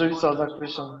 Oh, George Owiso has a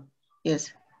question.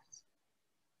 Yes.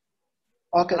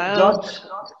 Okay, George,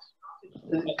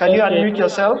 can you unmute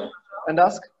yourself and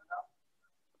ask?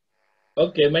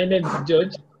 Okay, my name is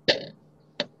George.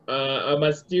 I'm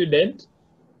a student.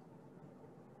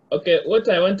 Okay, what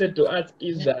I wanted to ask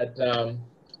is that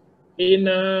in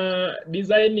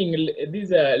designing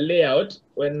this layout,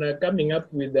 when coming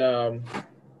up with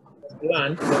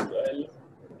plans,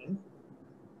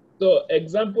 so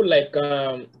example like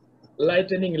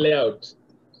lightning layout,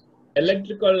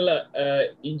 electrical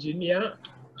engineer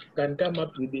can come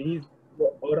up with his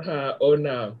or her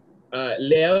own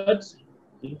layouts.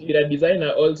 Interior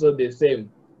designer also the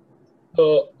same.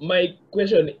 So my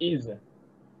question is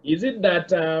it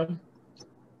that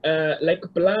like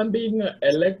plumbing,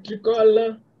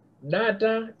 electrical,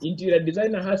 data, interior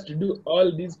designer has to do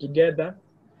all these together,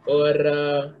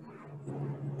 or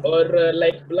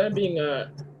like plumbing,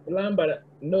 plumber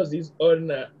knows his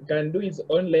own, can do his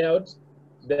own layout,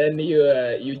 then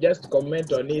you just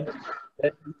comment on it,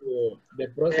 then the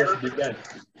process began.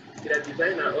 The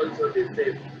designer also the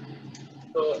same.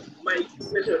 So my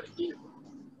question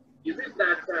is it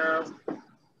that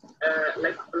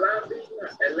like plumbing,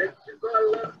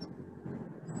 electrical?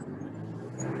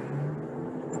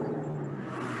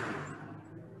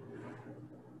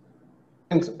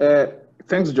 Thanks,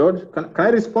 thanks, George. Can I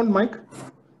respond, Mike?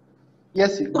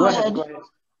 Yes, go ahead. Go ahead.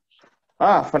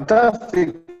 Ah,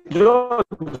 fantastic, George.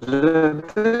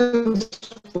 Thanks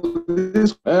for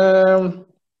this.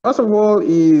 First of all,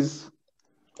 is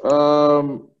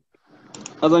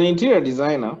as an interior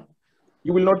designer,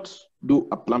 you will not do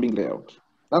a plumbing layout.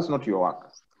 That's not your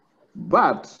work.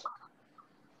 But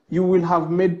you will have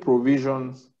made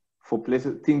provisions for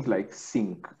places, things like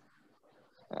sink.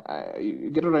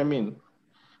 You get what I mean?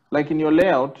 Like in your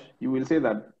layout, you will say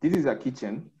that this is a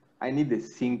kitchen. I need a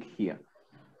sink here.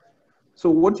 So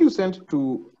what you sent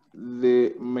to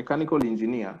the mechanical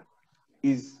engineer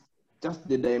is just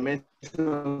the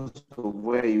dimensions of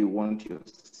where you want your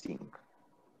sink.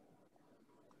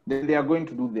 Then they are going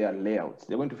to do their layouts.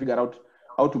 They're going to figure out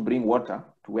how to bring water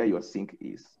to where your sink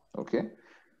is, okay?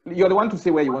 You're the one to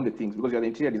say where you want the things because you're the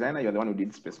interior designer, you're the one who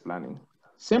did space planning.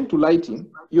 Same to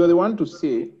lighting, you're the one to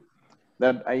say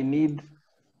that I need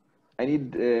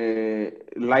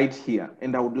light here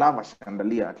and I would love a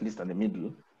chandelier at least in the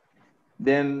middle.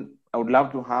 Then I would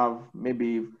love to have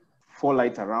maybe 4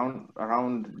 lights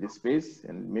around the space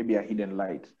and maybe a hidden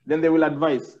light. Then they will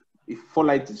advise if 4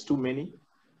 lights is too many,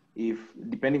 if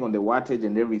depending on the wattage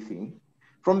and everything.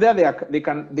 From there,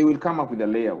 they will come up with a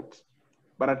layout,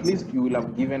 but at least you will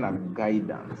have given a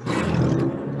guidance.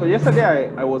 So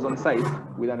yesterday I was on site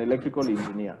with an electrical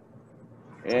engineer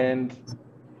and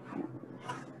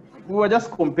we were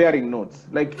just comparing notes.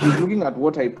 Like he's looking at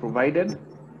what I provided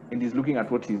and he's looking at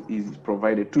what is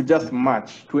provided to just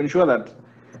match, to ensure that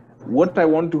what I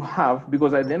want to have,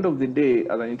 because at the end of the day,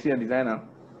 as an interior designer,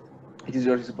 it is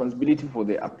your responsibility for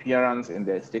the appearance and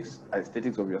the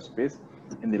aesthetics of your space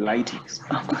and the lighting. It's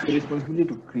your responsibility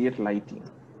to create lighting.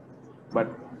 But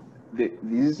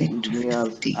these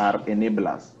engineers are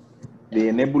enablers. They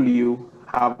enable you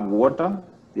have water,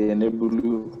 they enable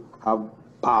you have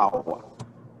power.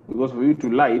 Because for you to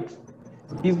light,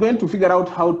 he's going to figure out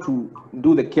how to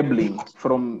do the cabling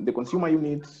from the consumer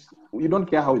units. You don't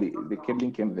care how the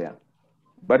cabling came there,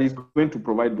 but he's going to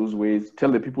provide those ways,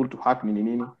 tell the people to hack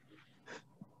nini.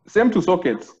 Same to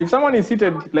sockets. If someone is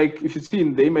seated, like if you see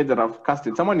in the image that I've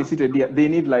casted, someone is seated here, they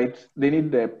need light, they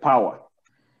need the power.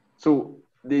 So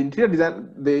the interior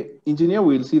design, the engineer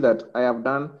will see that I have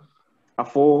done a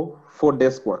four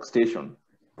desk workstation.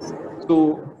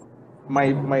 So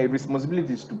my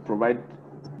responsibility is to provide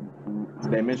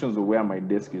dimensions of where my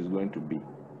desk is going to be.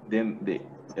 Then the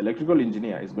electrical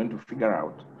engineer is going to figure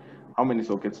out how many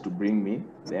sockets to bring me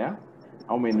there,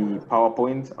 how many power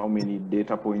points, how many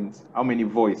data points, how many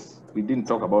voice. We didn't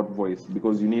talk about voice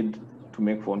because you need to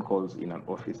make phone calls in an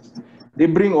office. They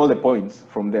bring all the points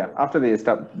from there. After they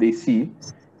start, they see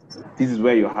this is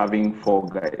where you're having 4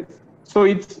 guys. So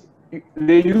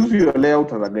they use your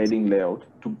layout as a guiding layout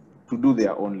to do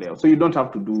their own layout. So you don't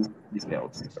have to do these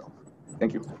layouts yourself.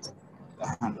 Thank you.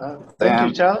 Thank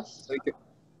you, Charles. Thank you.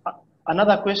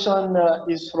 Another question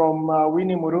is from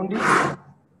Winnie Murundi.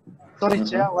 Sorry,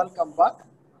 Chair, welcome back.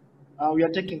 We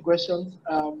are taking questions.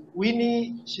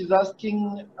 Winnie, she's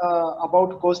asking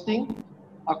about costing.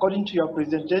 According to your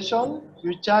presentation,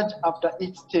 you charge after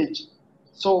each stage.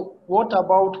 So what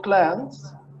about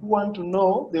clients who want to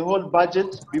know the whole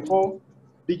budget before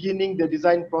beginning the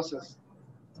design process?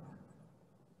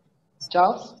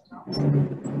 Charles?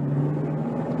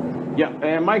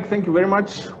 Yeah, Mike, thank you very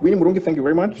much. Winnie Murungi, thank you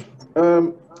very much.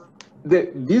 The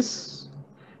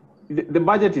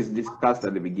budget is discussed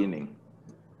at the beginning.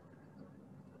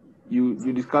 You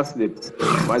discuss the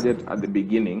budget at the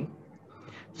beginning.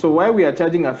 So why we are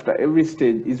charging after every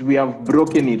stage is we have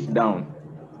broken it down.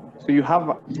 So you have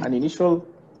an initial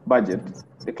budget.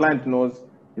 The client knows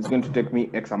it's going to take me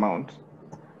X amount,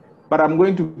 but I'm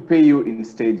going to pay you in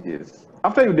stages.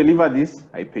 After you deliver this,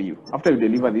 I pay you. After you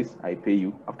deliver this, I pay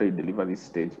you. After you deliver this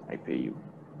stage, I pay you.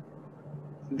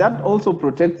 That also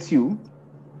protects you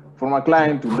from a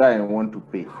client to die and want to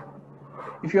pay.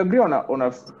 If you agree on a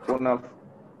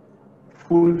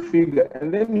full figure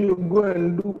and then you go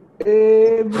and do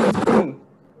everything,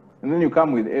 and then you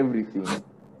come with everything,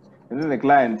 and then the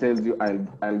client tells you,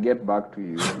 I'll get back to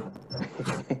you.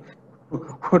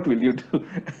 what will you do?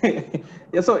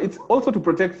 Yeah, so it's also to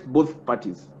protect both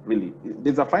parties, really.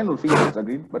 There's a final figure that's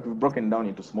agreed, but we've broken down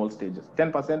into small stages,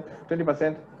 10%,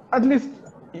 20%, at least,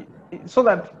 so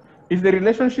that if the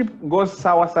relationship goes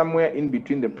sour somewhere in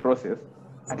between the process,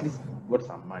 at least got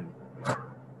some money.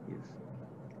 Yes.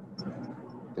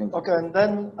 Thank you. Okay, and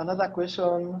then another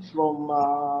question from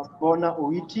Bona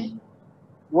Uiti.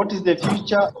 What is the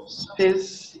future of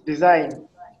space design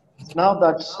now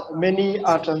that many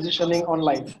are transitioning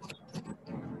online?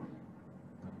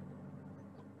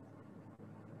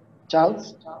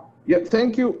 Charles? Yeah,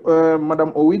 thank you,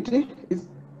 Madam Owiti.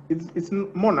 It's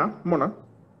Mona? Bona.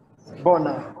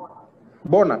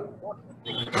 Bona.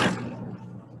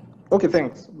 Okay,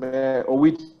 thanks.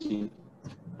 Owiti.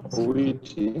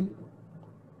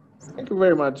 Thank you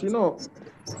very much. You know,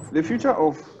 the future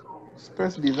of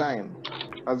space design,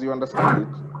 as you understand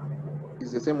it,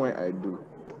 is the same way I do.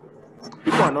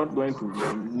 People are not going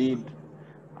to need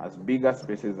as bigger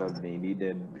spaces as they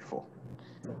needed before.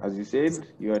 As you said,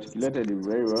 you articulated it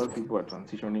very well. People are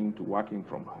transitioning to working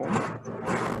from home.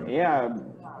 Yeah,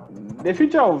 the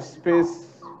future of space,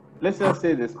 let's just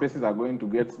say the spaces are going to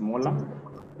get smaller.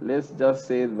 Let's just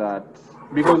say that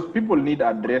because people need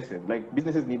addresses, like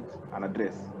businesses need an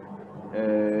address.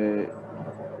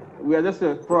 We are just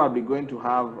probably going to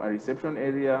have a reception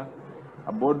area,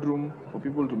 a boardroom for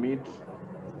people to meet,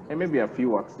 and maybe a few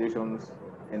workstations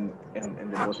in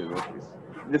the boss's office.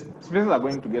 The spaces are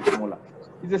going to get smaller.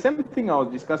 It's the same thing I was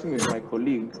discussing with my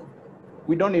colleague.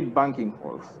 We don't need banking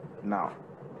halls now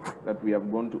that we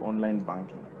have gone to online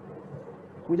banking.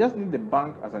 We just need the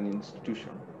bank as an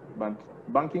institution, but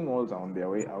banking halls are on their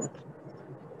way out.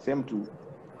 Same to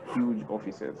huge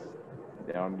offices,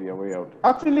 they're on their way out.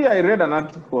 Actually, I read an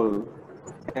article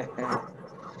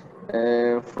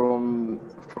from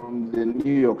the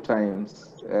New York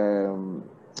Times,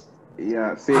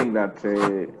 saying that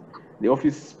the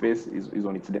office space is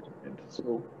on its deathbed.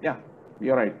 So yeah,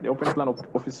 you're right. The open plan of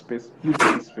office space, huge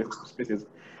spaces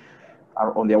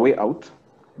are on their way out.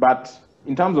 But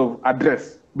in terms of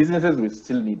address, businesses will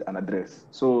still need an address.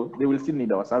 So they will still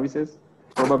need our services,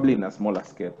 probably in a smaller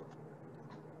scale.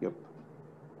 Yep.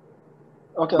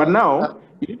 Okay. But now,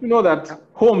 you need to know that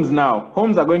homes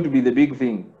are going to be the big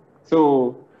thing.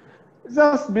 So it's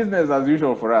just business as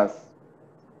usual for us.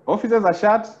 Offices are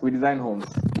shut, we design homes.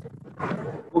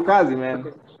 Ukazi,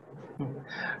 man.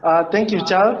 Thank you,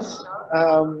 Charles.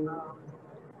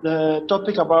 The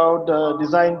topic about the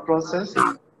design process,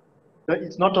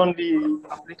 it's not only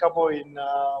applicable in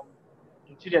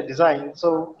interior design.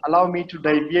 So allow me to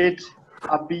deviate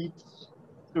a bit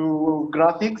to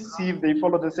graphics, see if they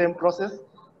follow the same process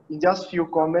in just few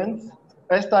comments.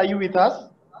 Esther, are you with us?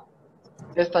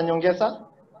 Esther Nyongesa?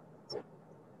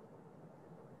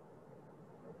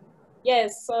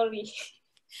 Yes, sorry.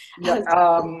 Yeah,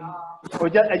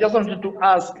 I just wanted to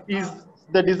ask, is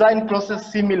the design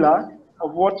process similar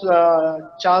of what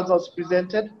Charles has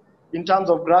presented in terms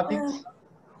of graphics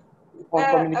or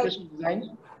communication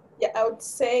design? Yeah, I would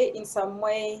say in some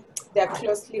way they're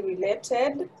closely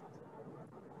related.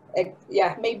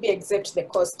 Yeah, maybe except the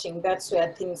costing. That's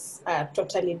where things are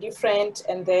totally different.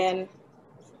 And then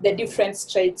the different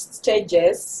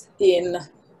stages in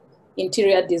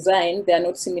interior design, they are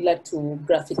not similar to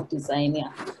graphic design,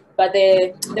 yeah. But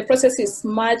the process is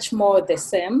much more the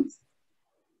same.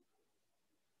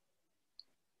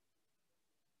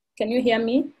 Can you hear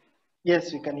me?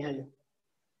 Yes, we can hear you.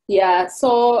 Yeah,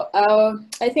 so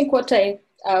I think what I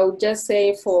would just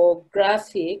say for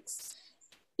graphics,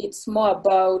 it's more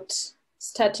about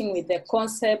starting with the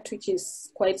concept, which is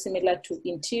quite similar to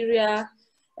interior.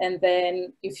 And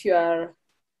then if you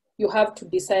have to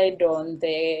decide on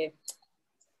the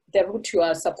route you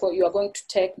are going to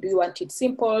take. Do you want it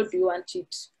simple? Do you want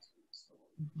it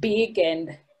big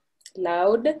and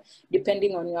loud,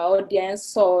 depending on your audience?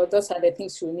 So those are the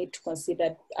things you need to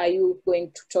consider. Are you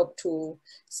going to talk to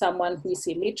someone who is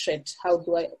illiterate? How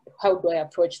do I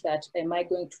approach that? Am I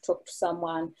going to talk to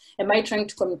someone? Am I trying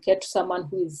to communicate to someone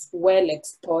who is well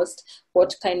exposed?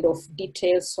 What kind of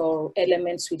details or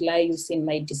elements will I use in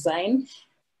my design?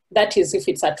 That is if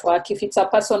it's at work. If it's a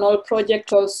personal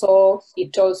project also,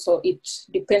 it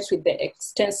depends with the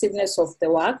extensiveness of the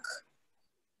work,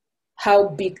 how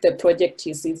big the project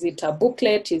is. Is it a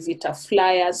booklet? Is it a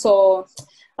flyer? So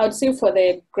I would say for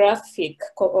the graphic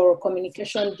or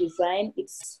communication design,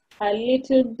 it's a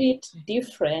little bit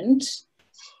different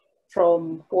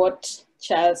from what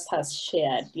Charles has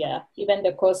shared, yeah. Even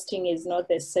the costing is not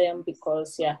the same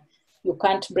because, yeah, you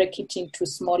can't break it into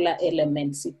smaller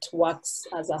elements. It works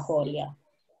as a whole, yeah.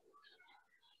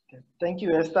 Okay. Thank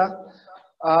you, Esther.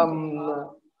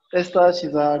 Esther,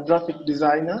 she's a graphic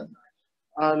designer.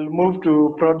 I'll move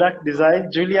to product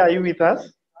design. Julia, are you with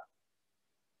us?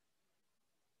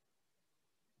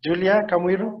 Julia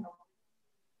Kamwiru?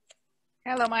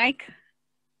 Hello, Mike.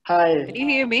 Hi. Can you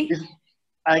hear me?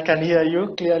 I can hear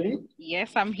you clearly.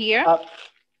 Yes, I'm here.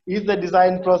 Is the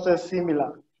design process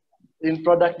similar in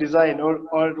product design,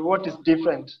 or what is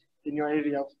different in your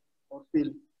area of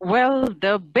field? Well,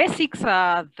 the basics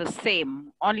are the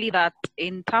same, only that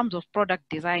in terms of product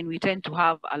design, we tend to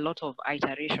have a lot of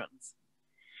iterations,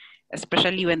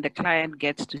 especially when the client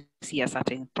gets to see a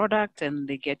certain product and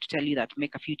they get to tell you that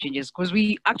make a few changes, because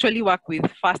we actually work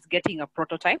with first getting a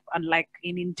prototype, unlike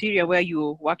in interior where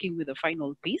you're working with a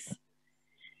final piece.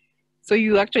 So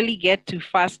you actually get to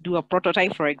first do a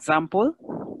prototype, for example,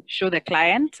 show the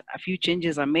client, a few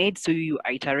changes are made, so you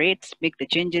iterate, make the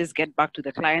changes, get back to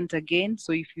the client again.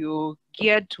 So if you're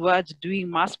geared towards doing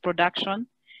mass production,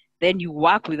 then you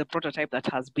work with a prototype that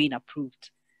has been approved.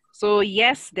 So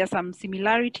yes, there's some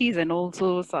similarities and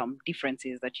also some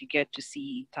differences that you get to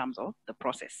see in terms of the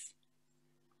process.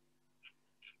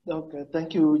 Okay,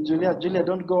 thank you, Julia. Julia,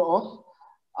 don't go off.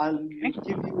 I'll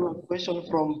give you a question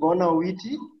from Bona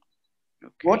Witi.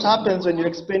 Okay. What happens when your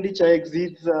expenditure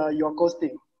exceeds your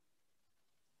costing?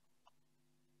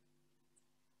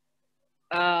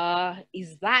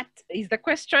 Is the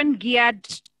question geared,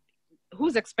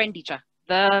 whose expenditure?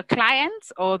 The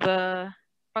client or the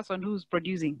person who's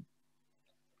producing?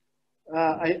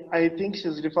 I think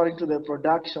she's referring to the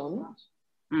production.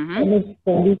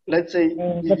 Mm-hmm. Let's say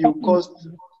if you cost.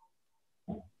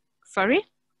 Sorry?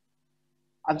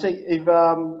 I'm saying if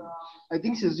I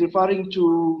think she's referring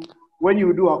to when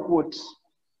you do a quote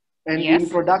and yes. in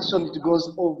production it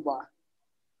goes over.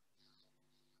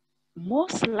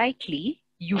 Most likely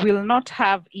you will not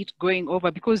have it going over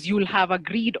because you'll have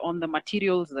agreed on the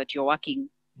materials that you're working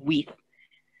with.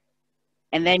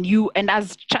 And then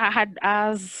as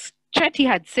Chetty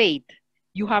had said,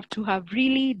 you have to have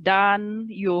really done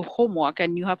your homework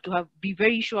and you have to be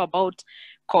very sure about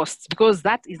costs, because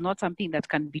that is not something that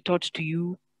can be taught to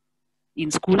you in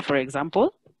school, for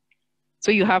example.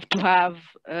 So you have to have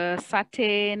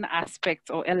certain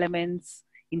aspects or elements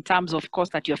in terms of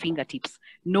cost at your fingertips,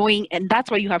 knowing, and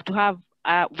that's why you have to have,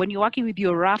 when you're working with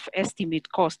your rough estimate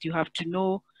cost, you have to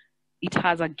know it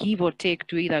has a give or take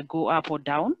to either go up or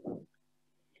down.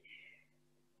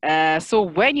 So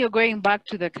when you're going back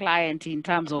to the client in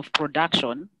terms of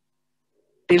production,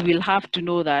 they will have to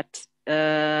know that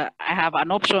I have an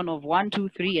option of 1, 2,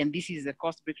 3, and this is the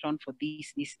cost breakdown for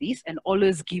this, and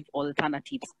always give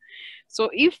alternatives. So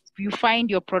if you find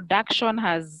your production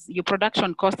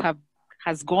cost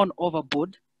has gone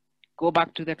overboard, go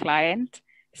back to the client,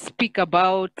 speak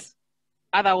about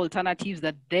other alternatives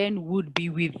that then would be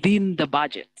within the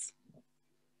budget.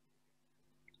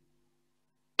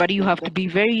 But you have to be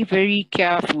very, very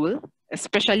careful,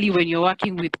 especially when you're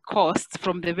working with costs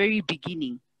from the very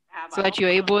beginning, so that you're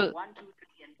able.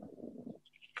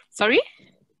 Sorry?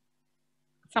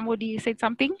 Somebody said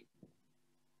something?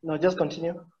 No, just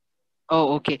continue.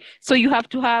 Oh, okay. So you have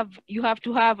to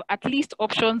have at least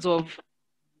options of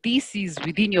this is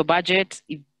within your budget,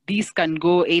 if this can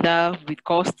go either with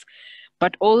costs,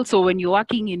 but also when you're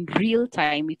working in real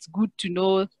time, it's good to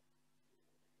know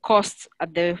costs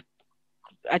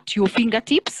at your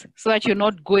fingertips so that you're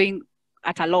not going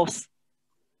at a loss.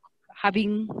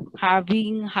 Having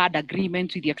had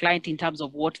agreement with your client in terms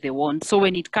of what they want. So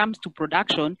when it comes to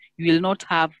production, you will not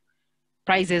have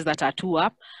prices that are too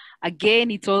up. Again,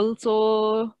 it's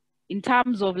also in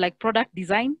terms of like product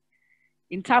design,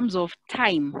 in terms of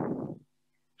time.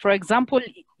 For example,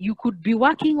 you could be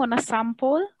working on a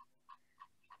sample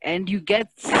and you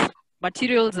get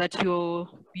materials that you're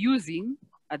using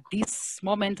at this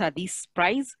moment at this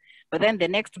price, but then the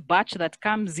next batch that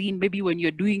comes in, maybe when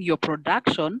you're doing your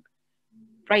production,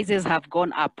 prices have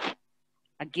gone up.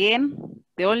 Again,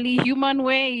 the only human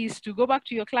way is to go back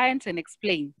to your clients and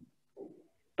explain.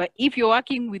 But if you're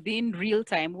working within real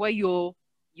time where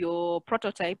your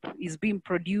prototype is being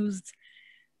produced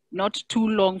not too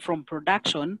long from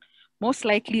production, most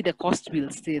likely the cost will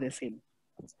stay the same.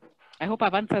 I hope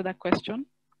I've answered that question.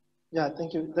 Yeah,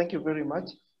 thank you. Thank you very much.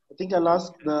 I think I'll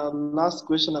ask the last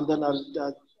question and then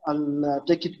I'll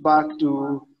take it back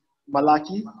to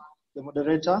Malaki, the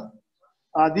moderator.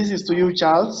 This is to you,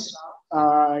 Charles.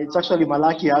 It's actually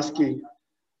Malaki asking,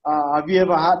 have you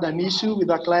ever had an issue with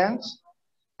a client?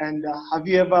 And have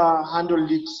you ever handled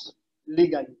it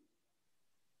legally?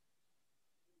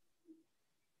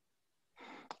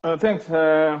 Thanks.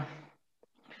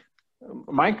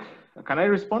 Mike, can I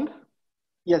respond?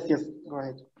 Yes, go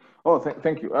ahead. Oh,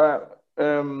 thank you.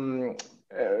 Mr.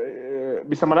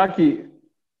 Malaki,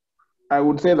 I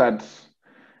would say that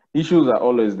Issues are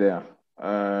always there.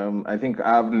 I think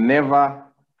I've never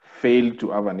failed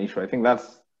to have an issue. I think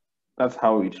that's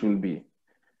how it should be.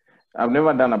 I've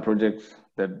never done a project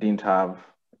that didn't have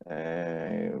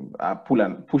a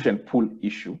push and pull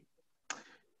issue.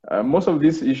 Most of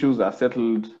these issues are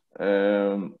settled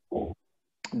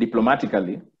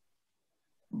diplomatically.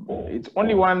 It's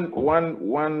only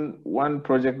one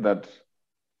project that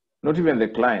not even the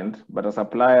client, but a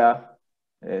supplier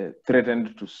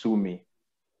threatened to sue me.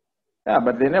 Yeah,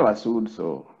 but they never sued,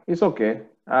 so it's okay.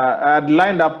 I had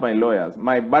lined up my lawyers,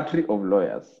 my battery of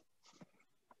lawyers,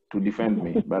 to defend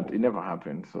me, but it never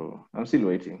happened. So I'm still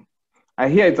waiting. I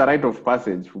hear it's a rite of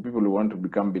passage for people who want to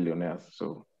become billionaires.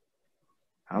 So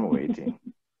I'm waiting.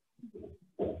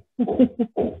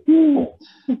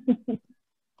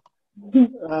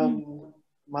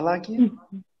 Malaki?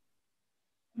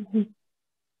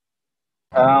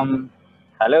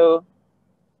 Hello.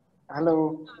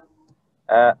 Hello.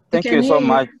 Thank you so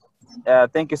much.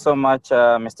 Thank you so much,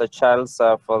 Mr. Charles,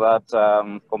 for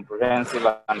that comprehensive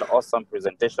and awesome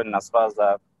presentation. As far as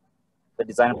the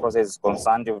design process is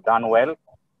concerned, you've done well.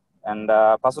 And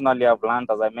personally, I've learned,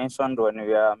 as I mentioned when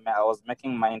I was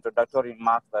making my introductory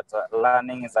remark, that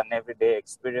learning is an everyday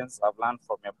experience. I've learned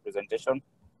from your presentation,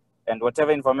 and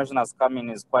whatever information has come in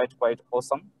is quite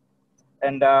awesome.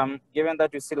 And given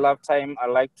that we still have time, I'd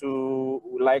like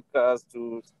us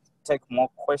to take more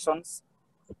questions.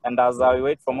 And as I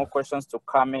wait for more questions to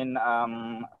come in,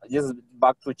 just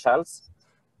back to Charles.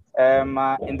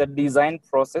 In the design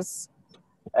process,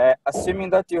 assuming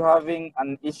that you're having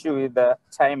an issue with the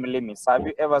time limits, have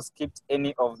you ever skipped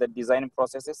any of the design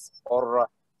processes, or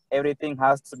everything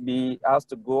has to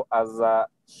go as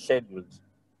scheduled?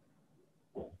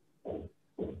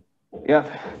 Yeah,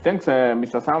 thanks,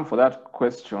 Mr. Sam, for that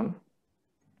question.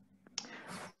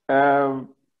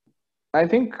 I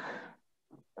think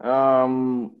we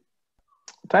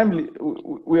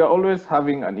are always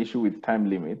having an issue with time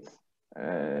limits.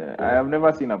 I have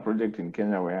never seen a project in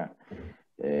Kenya where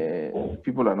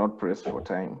people are not pressed for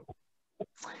time.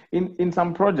 In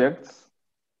some projects,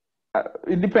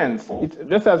 it depends.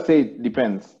 Just as say it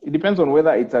depends. It depends on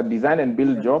whether it's a design and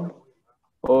build job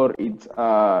or it's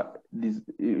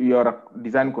you're a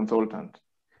design consultant.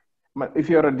 But if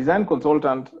you're a design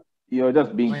consultant, you're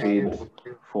just being paid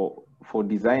for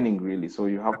designing, really. So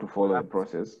you have to follow the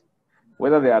process,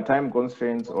 whether there are time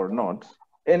constraints or not.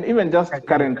 And even just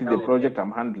currently the project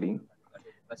I'm handling,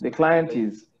 the client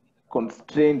is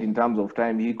constrained in terms of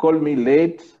time. He called me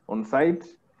late on site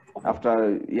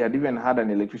after he had even had an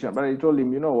electrician, but I told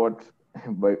him, you know what,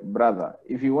 brother,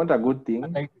 if you want a good thing,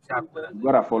 you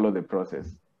gotta follow the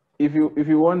process. If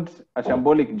you want a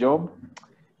shambolic job,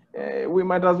 we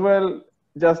might as well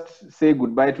just say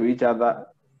goodbye to each other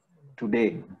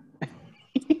today.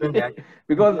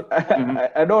 Because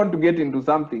I don't want to get into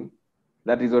something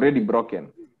that is already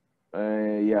broken.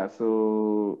 Yeah,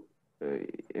 so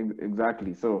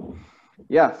exactly. So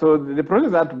yeah, so the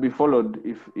process had to be followed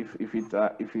if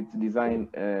it's design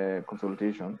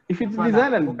consultation. If it's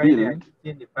design and build,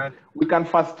 we can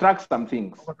fast track some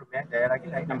things.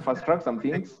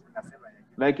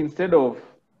 Like instead of,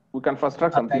 we can fast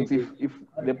track some things. If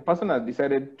the person has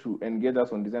decided to engage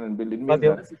us on design and build, it means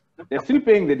that they're still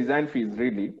paying the design fees,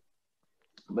 really,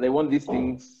 but they want these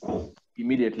things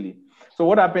immediately. So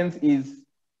what happens is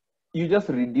you just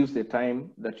reduce the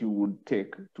time that you would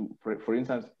take to, for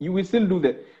instance, you will still do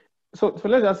the, so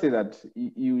let's just say that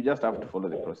you just have to follow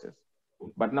the process,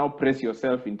 but now press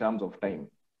yourself in terms of time.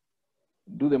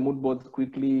 Do the mood boards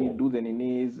quickly, do the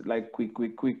ninis, like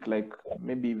quick, like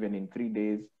maybe even in 3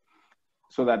 days,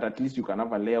 so that at least you can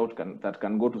have a layout that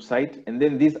can go to site. And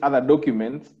then these other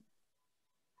documents,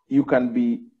 you can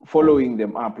be following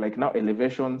them up, like now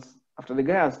elevations, after the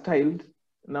guy has tiled,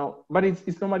 now, but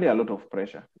it's normally a lot of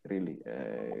pressure, really,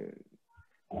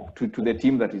 to the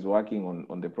team that is working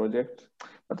on the project.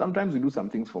 But sometimes we do some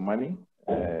things for money.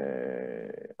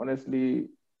 Honestly,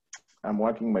 I'm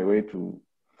working my way to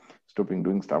stopping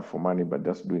doing stuff for money, but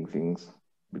just doing things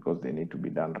because they need to be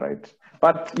done right.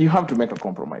 But you have to make a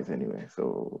compromise anyway.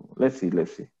 So let's see.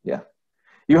 Yeah,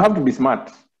 you have to be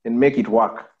smart and make it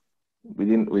work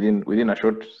within a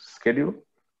short schedule,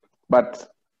 but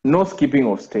no skipping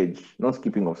of stages.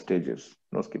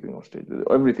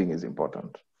 Everything is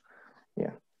important.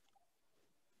 Yeah.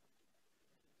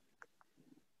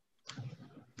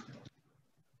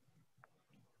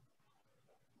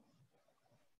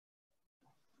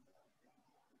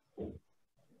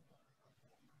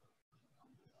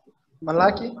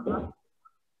 Malaki?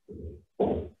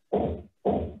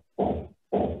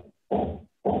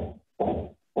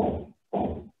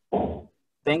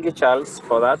 Thank you, Charles,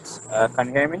 for that. Can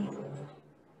you hear me?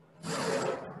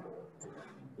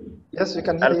 Yes, we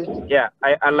can hear you. Yeah,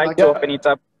 I'd like to open it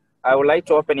up. I would like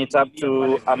to open it up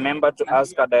to a member to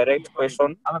ask a direct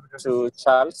question to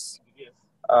Charles.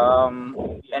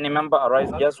 Any member,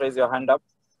 just raise your hand up.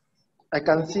 I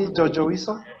can see Jojo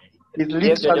Wiso. It's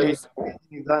Yes, Jojo literally Wiso.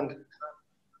 his hand.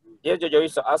 Yes, Jojo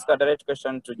Wiso, ask a direct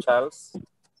question to Charles.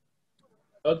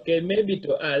 Okay, maybe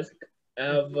to ask,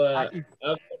 I've had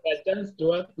a chance to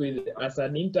work with as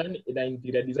an intern in the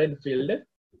interior design field,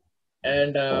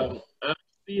 and I've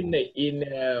seen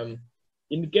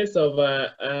in case of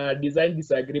a design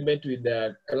disagreement with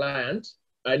the client,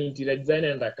 an interior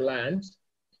designer and a client.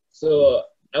 So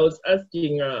I was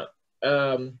asking,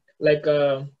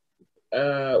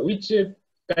 which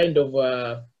kind of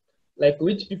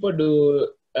which people do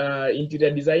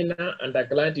interior designer and a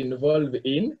client involved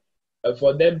in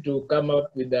for them to come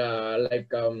up with a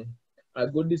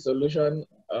good solution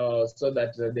so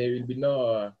that there will be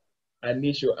no an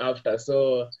issue after.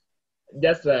 So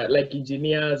just like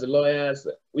engineers, lawyers,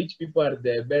 which people are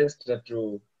the best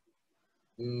to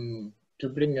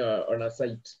bring on a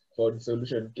site for the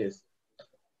solution case?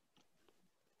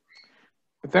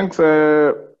 Thanks,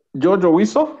 George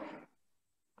Owiso.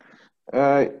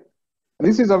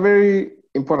 This is a very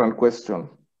important question,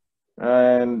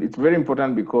 and it's very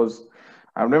important because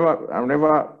I've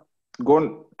never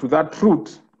gone to that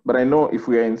route, but I know if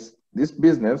we are in this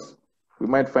business, we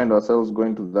might find ourselves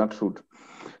going to that route.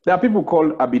 There are people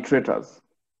called arbitrators.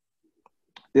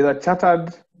 There's a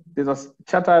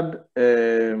chartered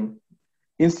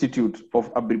institute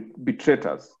of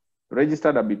arbitrators,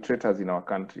 registered arbitrators in our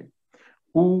country,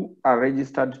 who are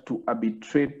registered to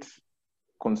arbitrate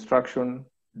construction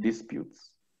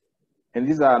disputes. And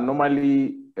these are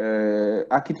normally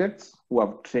architects who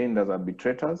have trained as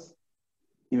arbitrators.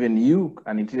 Even you,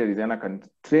 an interior designer, can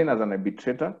train as an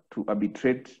arbitrator to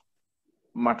arbitrate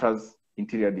matters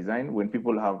interior design when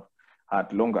people have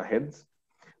had longer heads.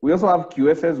 We also have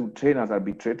QSs who train as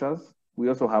arbitrators. We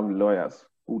also have lawyers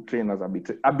who train as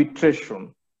arbitrators.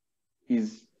 Arbitration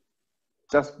is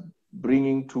just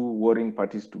bringing two warring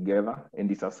parties together, and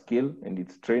it's a skill and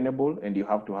it's trainable, and you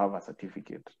have to have a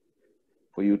certificate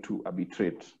for you to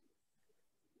arbitrate.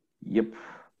 Yep.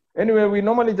 Anyway, we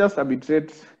normally just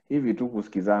arbitrate hivi tu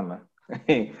kusikizana.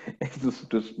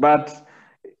 But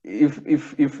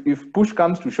if push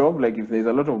comes to shove, like if there's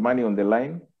a lot of money on the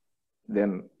line,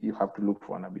 then you have to look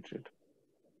for an arbitrator.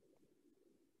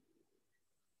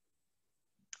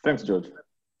 Thanks, George.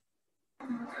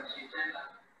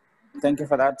 Thank you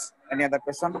for that. Any other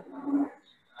question?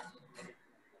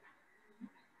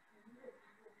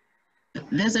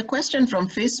 There's a question from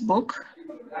Facebook.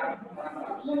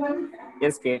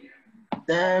 Yes, Kay.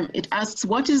 It asks,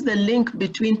 what is the link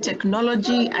between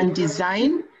technology and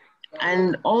design,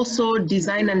 and also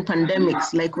design and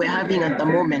pandemics like we're having at the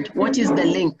moment? What is the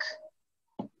link?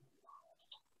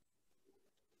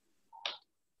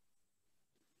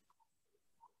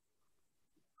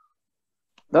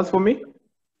 That's for me?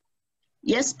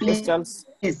 Yes, please.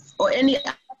 Yes, or any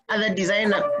other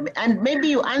designer. And maybe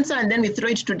you answer and then we throw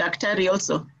it to Daktari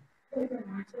also.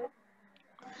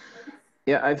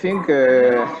 Yeah, I think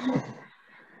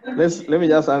let me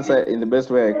just answer in the best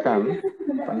way I can.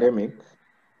 Pandemic.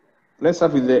 Let's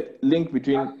start with the link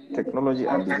between technology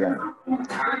and design.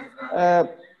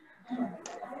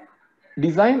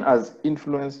 Design has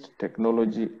influenced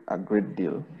technology a great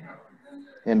deal,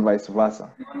 and vice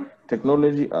versa.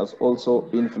 Technology has also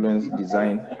influenced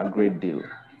design a great deal.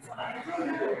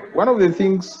 One of the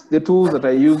things, the tools that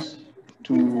I use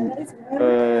to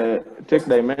take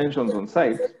dimensions on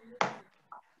site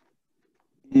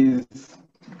is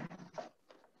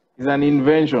an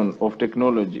invention of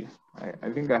technology.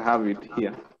 I think I have it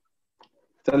here.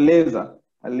 It's a laser,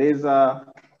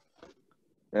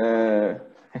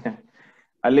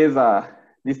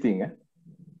 this thing.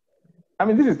 I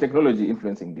mean, this is technology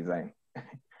influencing design.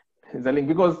 It's a link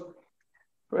because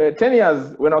 10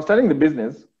 years, when I was starting the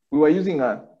business, we were using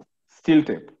a steel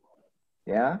tape,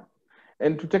 yeah?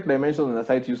 And to take dimensions on the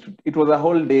site, it was a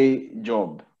whole day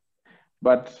job.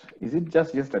 But is it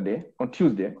just yesterday, on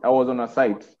Tuesday, I was on a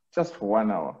site just for 1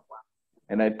 hour,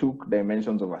 and I took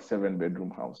dimensions of a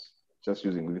 7-bedroom house, just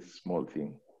using this small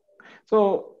thing.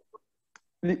 So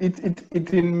it's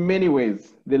in many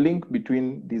ways, the link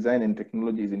between design and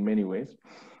technology is in many ways.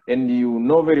 And you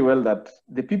know very well that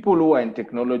the people who are in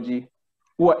technology,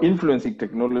 who are influencing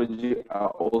technology, are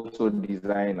also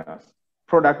designers,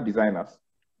 product designers.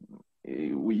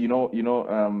 The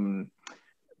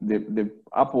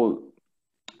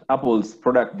Apple's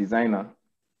product designer,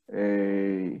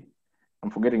 I'm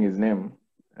forgetting his name.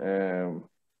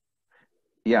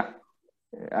 Yeah,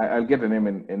 I'll get the name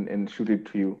and shoot it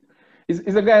to you.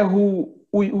 He's a guy who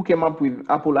who came up with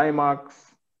Apple iMacs.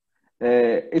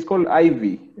 It's called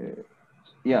Ivy.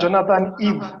 Yeah. Jonathan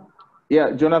Ive.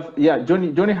 Yeah,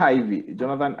 Johnny Ivy.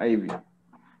 Jonathan Ivy.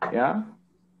 Yeah.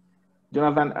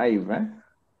 Jonathan Ive. Eh?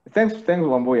 Thanks,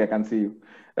 Wamboy. I can see you.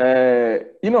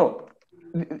 You know,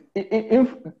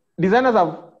 designers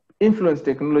have influenced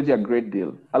technology a great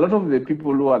deal. A lot of the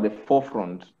people who are the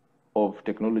forefront of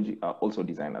technology are also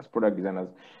designers, product designers,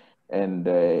 and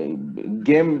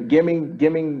gaming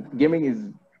is,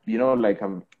 you know, like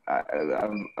a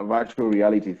virtual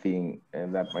reality thing,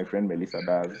 and that my friend Melissa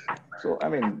does. So I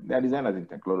mean, they're designers in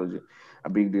technology, a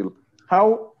big deal.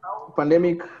 How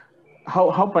pandemic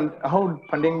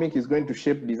is going to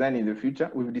shape design in the future?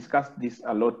 We've discussed this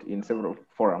a lot in several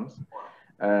forums.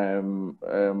 Madam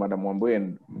Wamboy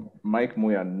and Mike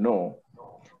Muya know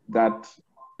that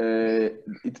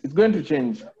it's going to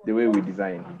change the way we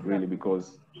design, really,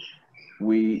 because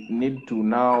we need to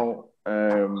now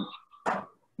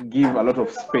give a lot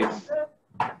of space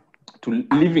to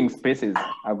living spaces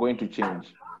are going to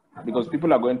change because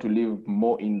people are going to live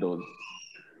more indoors.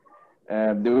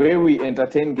 The way we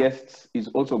entertain guests is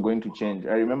also going to change.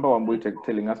 I remember Wamboy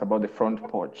telling us about the front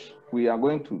porch. We are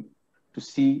going to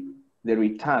see the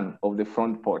return of the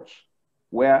front porch,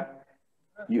 where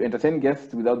you entertain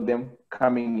guests without them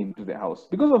coming into the house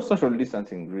because of social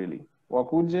distancing, really.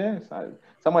 Wakuje,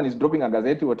 someone is dropping a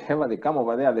gazette, whatever, they come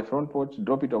over there at the front porch,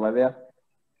 drop it over there,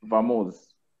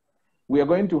 vamos. We are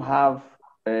going to have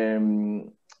a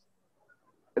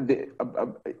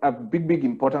big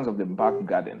importance of the back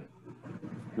garden.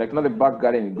 Like, not the back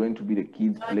garden is going to be the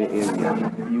kids' play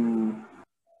area. You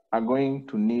are going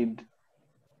to need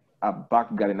a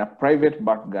back garden, a private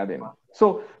back garden.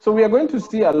 So we are going to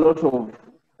see a lot of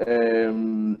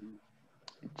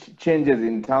changes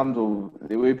in terms of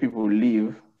the way people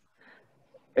live.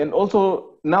 And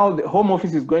also now the home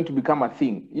office is going to become a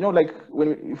thing. You know, like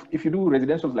if you do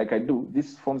residentials like I do,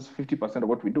 this forms 50% of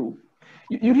what we do.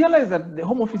 You realize that the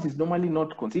home office is normally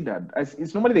not considered.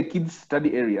 It's normally the kids'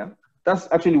 study area. That's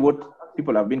actually what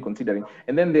people have been considering.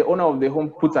 And then the owner of the home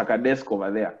puts like a desk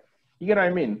over there. You get what I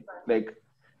mean? Like,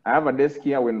 I have a desk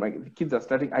here when my kids are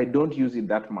starting. I don't use it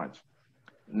that much.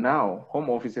 Now, home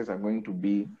offices are going to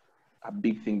be a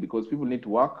big thing because people need to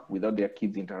work without their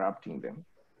kids interrupting them.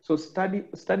 So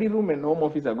study room and home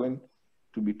office are going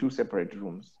to be two separate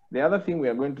rooms. The other thing we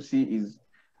are going to see is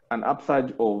an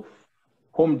upsurge of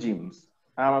home gyms.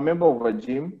 I'm a member of a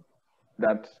gym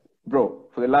that, bro,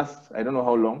 for the last, I don't know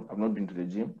how long, I've not been to the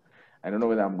gym. I don't know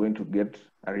whether I'm going to get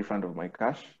a refund of my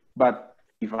cash. But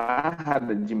if I had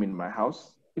the gym in my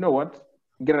house, you know what?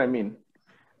 Get what I mean?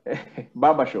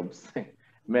 Barbershops.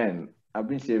 Man, I've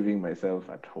been shaving myself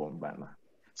at home, Bana.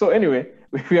 So anyway,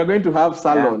 we are going to have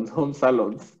salons, home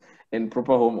salons, and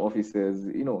proper home offices.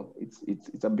 You know,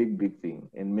 it's a big thing,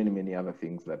 and many other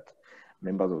things that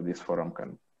members of this forum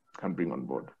can bring on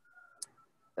board.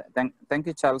 Thank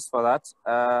you, Charles, for that.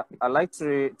 I'd like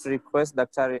to request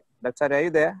Dr. Daktari, are you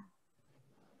there?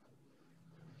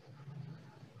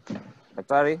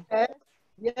 Daktari?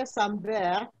 Yes, I'm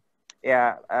there.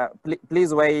 Yeah,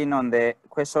 please weigh in on the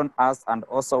question asked and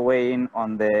also weigh in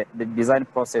on the design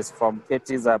process from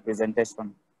Katie's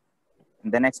presentation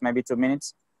in the next maybe 2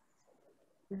 minutes.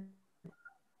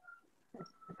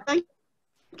 Thank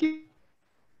you.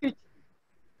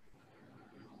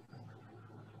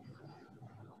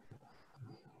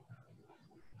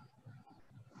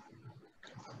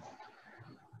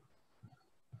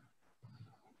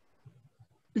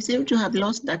 We seem to have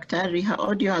lost Daktari. Her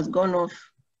audio has gone off.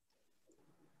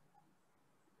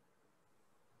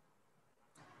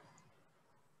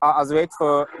 As we wait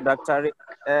for Dr.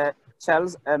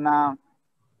 Charles, and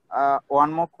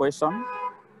one more question.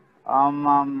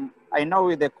 I know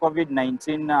with the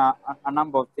COVID-19, a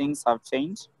number of things have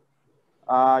changed.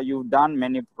 You've done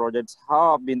many projects.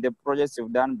 How have been the projects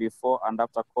you've done before and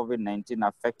after COVID-19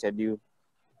 affected you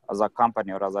as a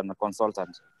company or as a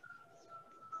consultant?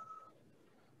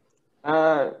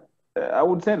 I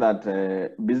would say that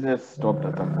business stopped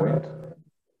at some point.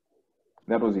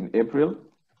 That was in April.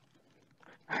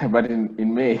 But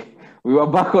in May, we were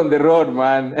back on the road,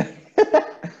 man.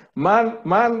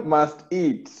 man must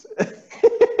eat.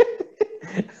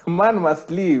 Man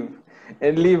must live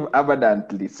and live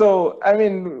abundantly. So, I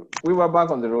mean, we were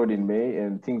back on the road in May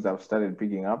and things have started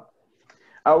picking up.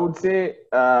 I would say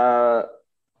the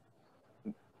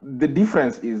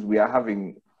difference is we are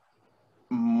having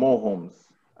more homes.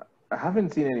 I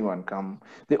haven't seen anyone come.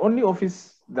 The only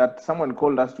office that someone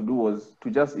called us to do was to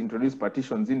just introduce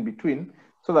partitions in between,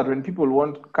 so that when people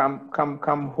want come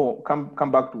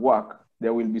back to work,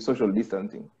 there will be social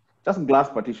distancing. Just glass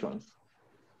partitions,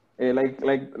 like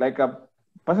a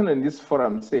person in this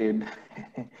forum said,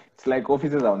 it's like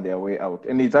offices are on their way out.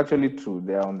 And it's actually true.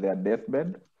 They're on their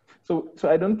deathbed. So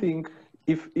I don't think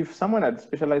if someone had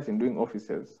specialized in doing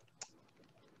offices,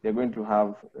 they're going to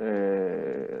have,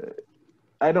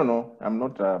 I don't know, I'm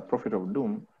not a prophet of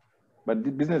doom, but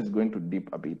the business is going to dip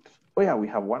a bit. Oh yeah, we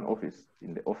have one office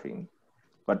in the offing,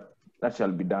 but that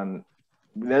shall be done.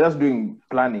 They're just doing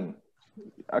planning.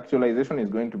 Actualization is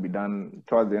going to be done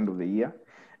towards the end of the year.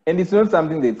 And it's not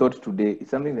something they thought today. It's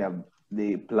something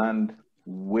they planned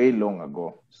way long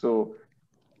ago. So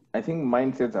I think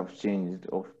mindsets have changed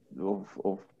of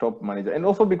top manager. And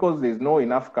also because there's no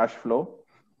enough cash flow,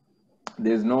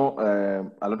 there's no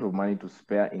a lot of money to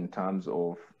spare in terms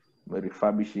of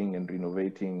refurbishing and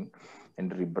renovating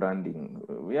and rebranding.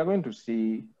 We are going to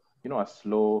see, a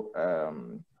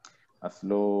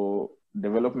slow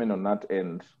development on that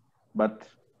end. But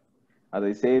as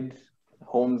I said,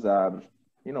 homes are,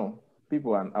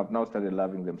 people have now started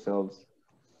loving themselves.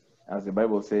 As the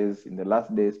Bible says, in the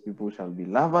last days, people shall be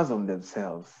lovers of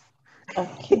themselves.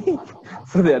 Okay.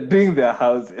 So they are doing their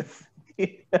houses.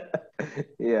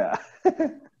 Yeah.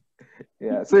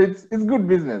 Yeah. So it's good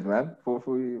business, man, for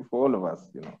all of us,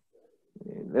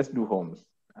 Let's do homes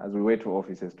as we wait for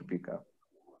offices to pick up,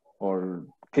 or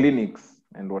clinics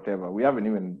and whatever. We haven't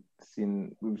even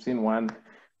we've seen one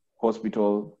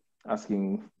hospital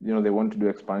asking, they want to do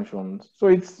expansions. So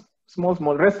it's small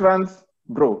restaurants,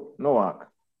 bro, no work.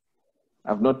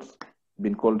 I've not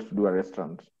been called to do a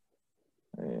restaurant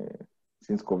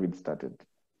since COVID started.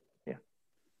 Yeah.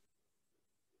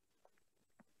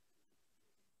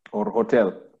 Or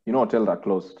hotel. Hotels are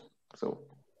closed. So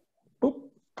boop,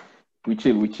 we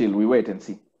chill, we wait and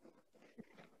see.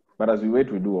 But as we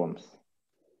wait, we do homes.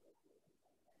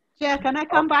 Chair, can I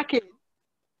come back in?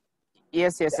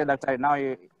 Yes, Dr. Now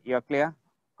you're clear.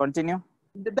 Continue.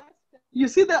 You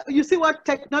see what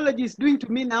technology is doing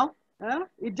to me now? Huh?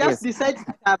 It just decides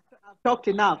that I've talked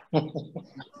enough.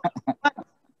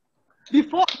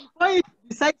 Before it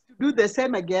decides to do the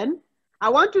same again, I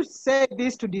want to say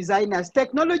this to designers.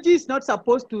 Technology is not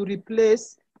supposed to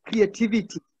replace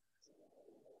creativity.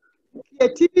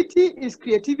 Creativity is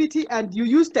creativity, and you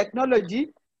use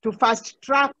technology to fast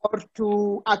track or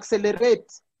to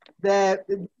accelerate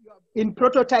in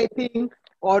prototyping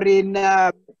or in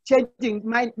changing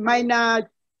minor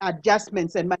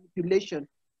adjustments and manipulation.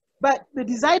 But the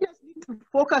designers need to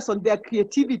focus on their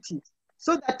creativity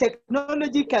so that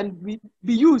technology can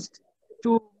be used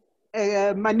to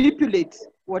manipulate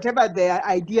whatever their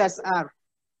ideas are.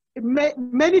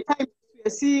 Many times we are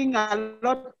seeing a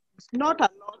lot, not a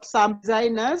lot, some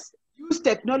designers use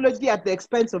technology at the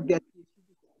expense of their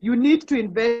creativity. You need to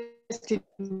invest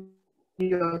in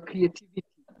your creativity.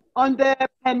 On the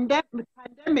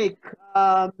pandemic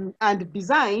and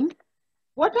design,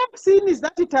 what I've seen is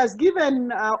that it has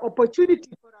given opportunity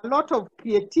for a lot of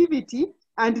creativity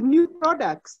and new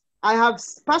products. I have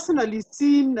personally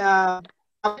seen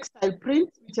textile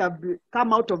prints which have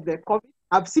come out of the COVID.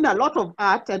 I've seen a lot of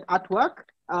art and artwork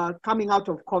coming out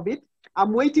of COVID.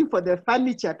 I'm waiting for the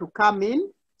furniture to come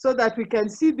in so that we can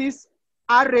see this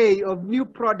array of new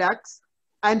products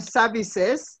and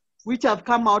services which have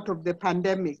come out of the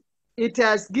pandemic. It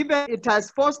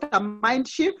has forced a mind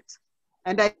shift,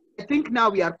 and I think now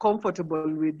we are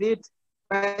comfortable with it.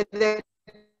 By the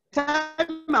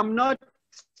time I'm not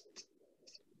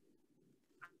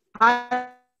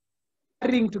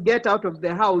hurrying to get out of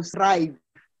the house, thrive,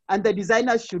 and the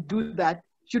designers should do that,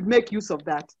 should make use of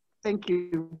that. Thank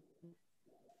you.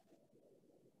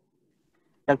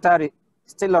 Dr.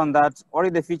 Still on that, what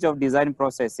is the future of design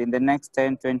process in the next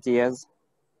 10, 20 years?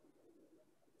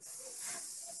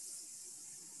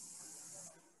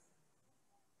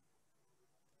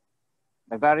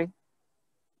 Dr.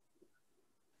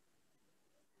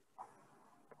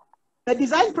 The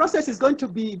design process is going to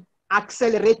be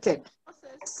accelerated.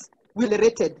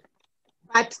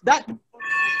 But that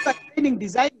training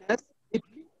designers, we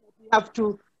have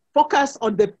to focus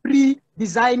on the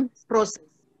pre-design process.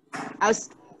 As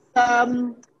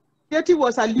Katie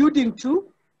was alluding to,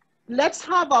 let's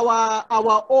have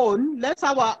our own, let's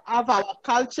have our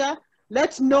culture,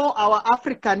 let's know our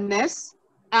Africanness,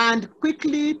 and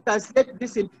quickly translate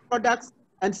this into products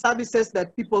and services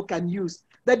that people can use.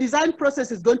 The design process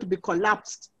is going to be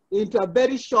collapsed into a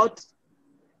very short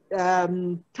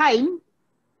time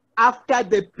after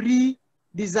the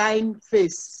pre-design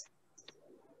phase.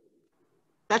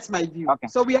 That's my view. Okay.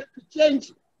 So we have to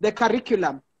change the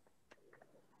curriculum.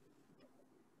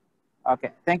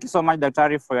 Okay, thank you so much, Dr.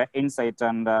 Ari, for your insight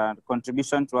and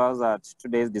contribution to us at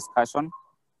today's discussion.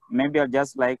 maybe I'd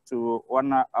just like to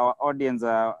warn our audience,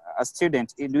 a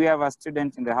student. Do we have a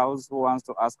student in the house who wants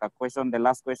to ask a question, the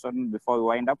last question before we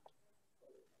wind up?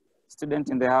 Student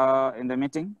in the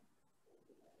meeting?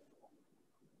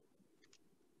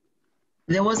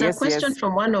 There was a question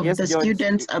from one of the George.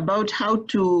 students about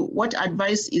what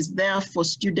advice is there for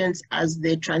students as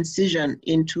they transition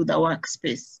into the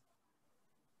workspace?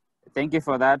 Thank you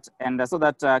for that. And so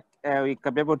that we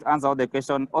can be able to answer all the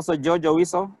question. Also, George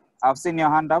Owiso, I've seen your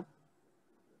hand up.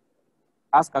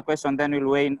 Ask a question, then we'll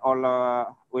weigh in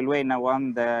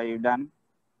one that you've done.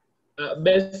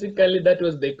 Basically, that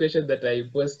was the question that I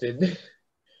posted.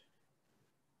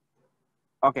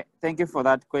 Okay, thank you for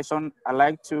that question. I'd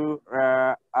like to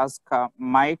ask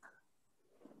Mike,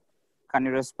 can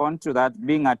you respond to that?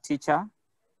 Being a teacher,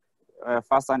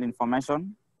 first-hand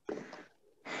information.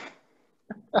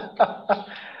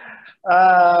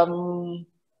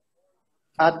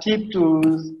 A tip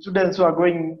to students who are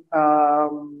going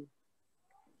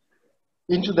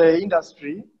into the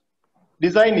industry,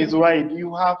 design is wide.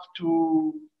 You have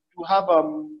to have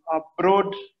a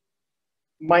broad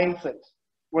mindset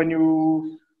when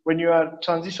you are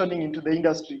transitioning into the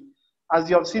industry. As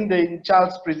you have seen in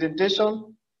Charles'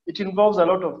 presentation, it involves a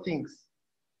lot of things.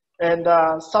 And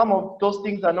some of those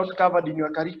things are not covered in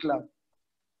your curriculum.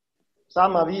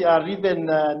 Some of you are even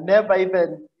never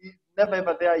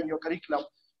ever there in your curriculum.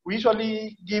 We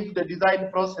usually give the design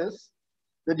process,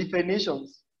 the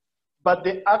definitions, but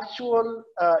the actual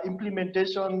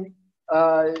implementation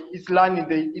is learned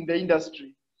in the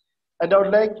industry. And I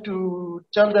would like to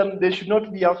tell them they should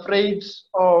not be afraid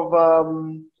of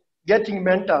getting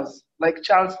mentors like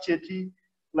Charles Chetty,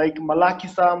 like Malaki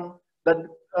Sam, that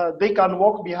they can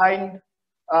walk behind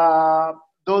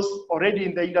those already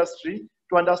in the industry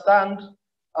to understand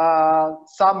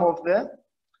some of the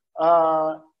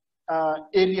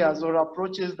areas or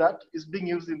approaches that is being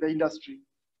used in the industry.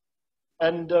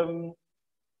 And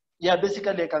yeah,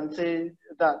 basically I can say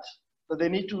that they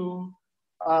need to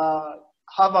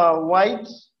have a wide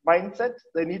mindset.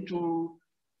 They need to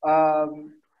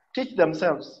teach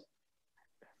themselves,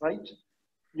 right?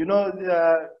 You know,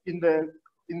 in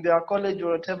their college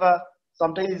or whatever,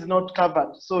 sometimes it's not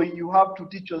covered. So you have to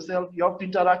teach yourself. You have to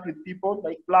interact with people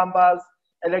like plumbers,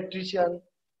 electricians,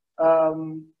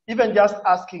 even just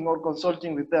asking or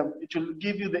consulting with them. It will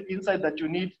give you the insight that you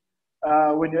need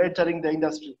when you're entering the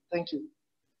industry. Thank you.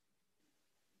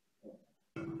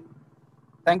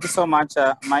 Thank you so much,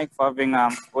 Mike, for having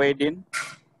weighed in.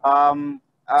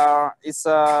 It's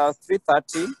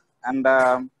 3:30,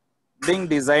 and being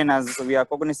designers, we are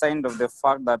cognizant of the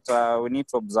fact that we need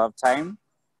to observe time.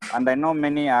 And I know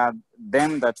many are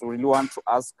them that really want to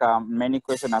ask many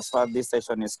questions as far as this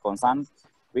session is concerned.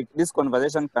 This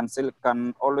conversation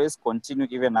can always continue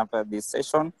even after this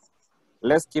session.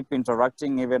 Let's keep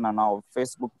interacting even on our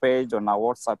Facebook page, on our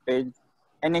WhatsApp page.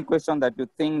 Any question that you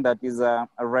think that is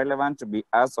relevant to be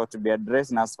asked or to be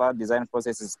addressed as far as design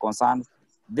process is concerned,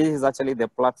 this is actually the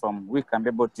platform we can be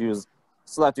able to use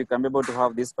so that we can be able to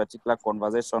have this particular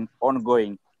conversation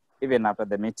ongoing even after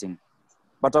the meeting.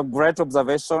 But of great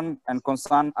observation and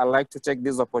concern, I'd like to take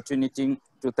this opportunity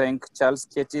to thank Charles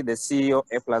Chetty, the CEO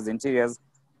of A+ Interiors,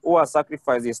 who has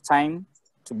sacrificed his time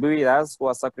to be with us, who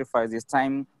has sacrificed his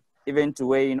time even to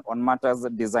weigh in on matters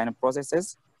of design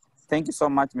processes. Thank you so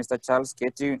much, Mr. Charles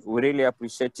Chetty. We really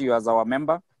appreciate you as our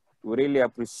member. We really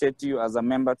appreciate you as a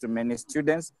member to many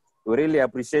students. We really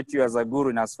appreciate you as a guru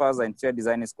in as far as interior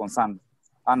design is concerned.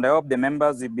 And I hope the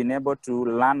members have been able to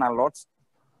learn a lot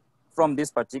from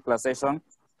this particular session.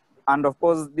 And of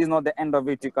course, this is not the end of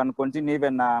it. You can continue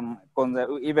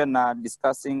even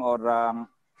discussing or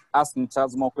asking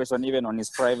Charles more questions even on his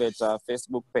private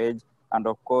Facebook page, and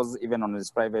of course, even on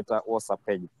his private WhatsApp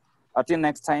page. Until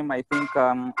next time, I think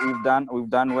we've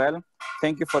done well.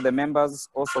 Thank you for the members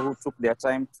also who took their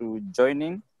time to join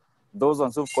in. Those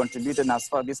ones who've contributed as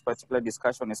far as this particular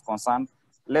discussion is concerned.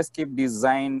 Let's keep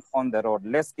design on the road.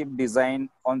 Let's keep design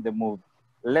on the move.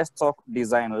 Let's talk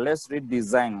design. Let's read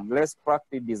design. Let's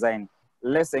practice design.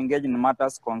 Let's engage in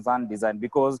matters concern design,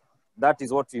 because that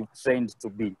is what we've trained to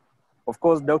be. Of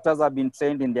course, doctors have been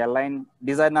trained in their line.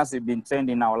 Designers have been trained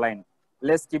in our line.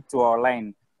 Let's keep to our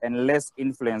line and let's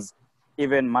influence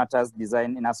even matters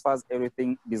design in as far as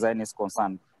everything design is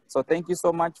concerned. So thank you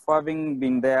so much for having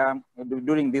been there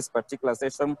during this particular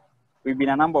session. We've been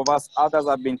a number of us, others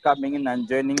have been coming in and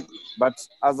joining, but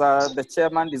as the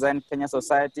chairman, Design Kenya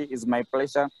Society, it's my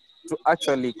pleasure to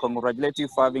actually congratulate you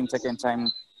for having taken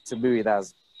time to be with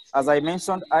us. As I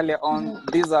mentioned earlier on,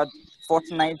 these are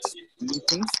fortnight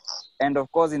meetings. And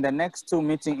of course, in the next 2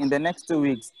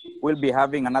 weeks, we'll be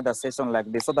having another session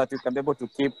like this so that you can be able to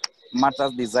keep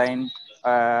matters design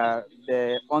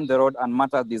the on-the-road and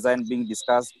matter design being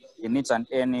discussed in each and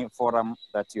any forum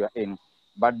that you are in.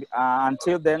 But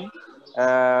until then,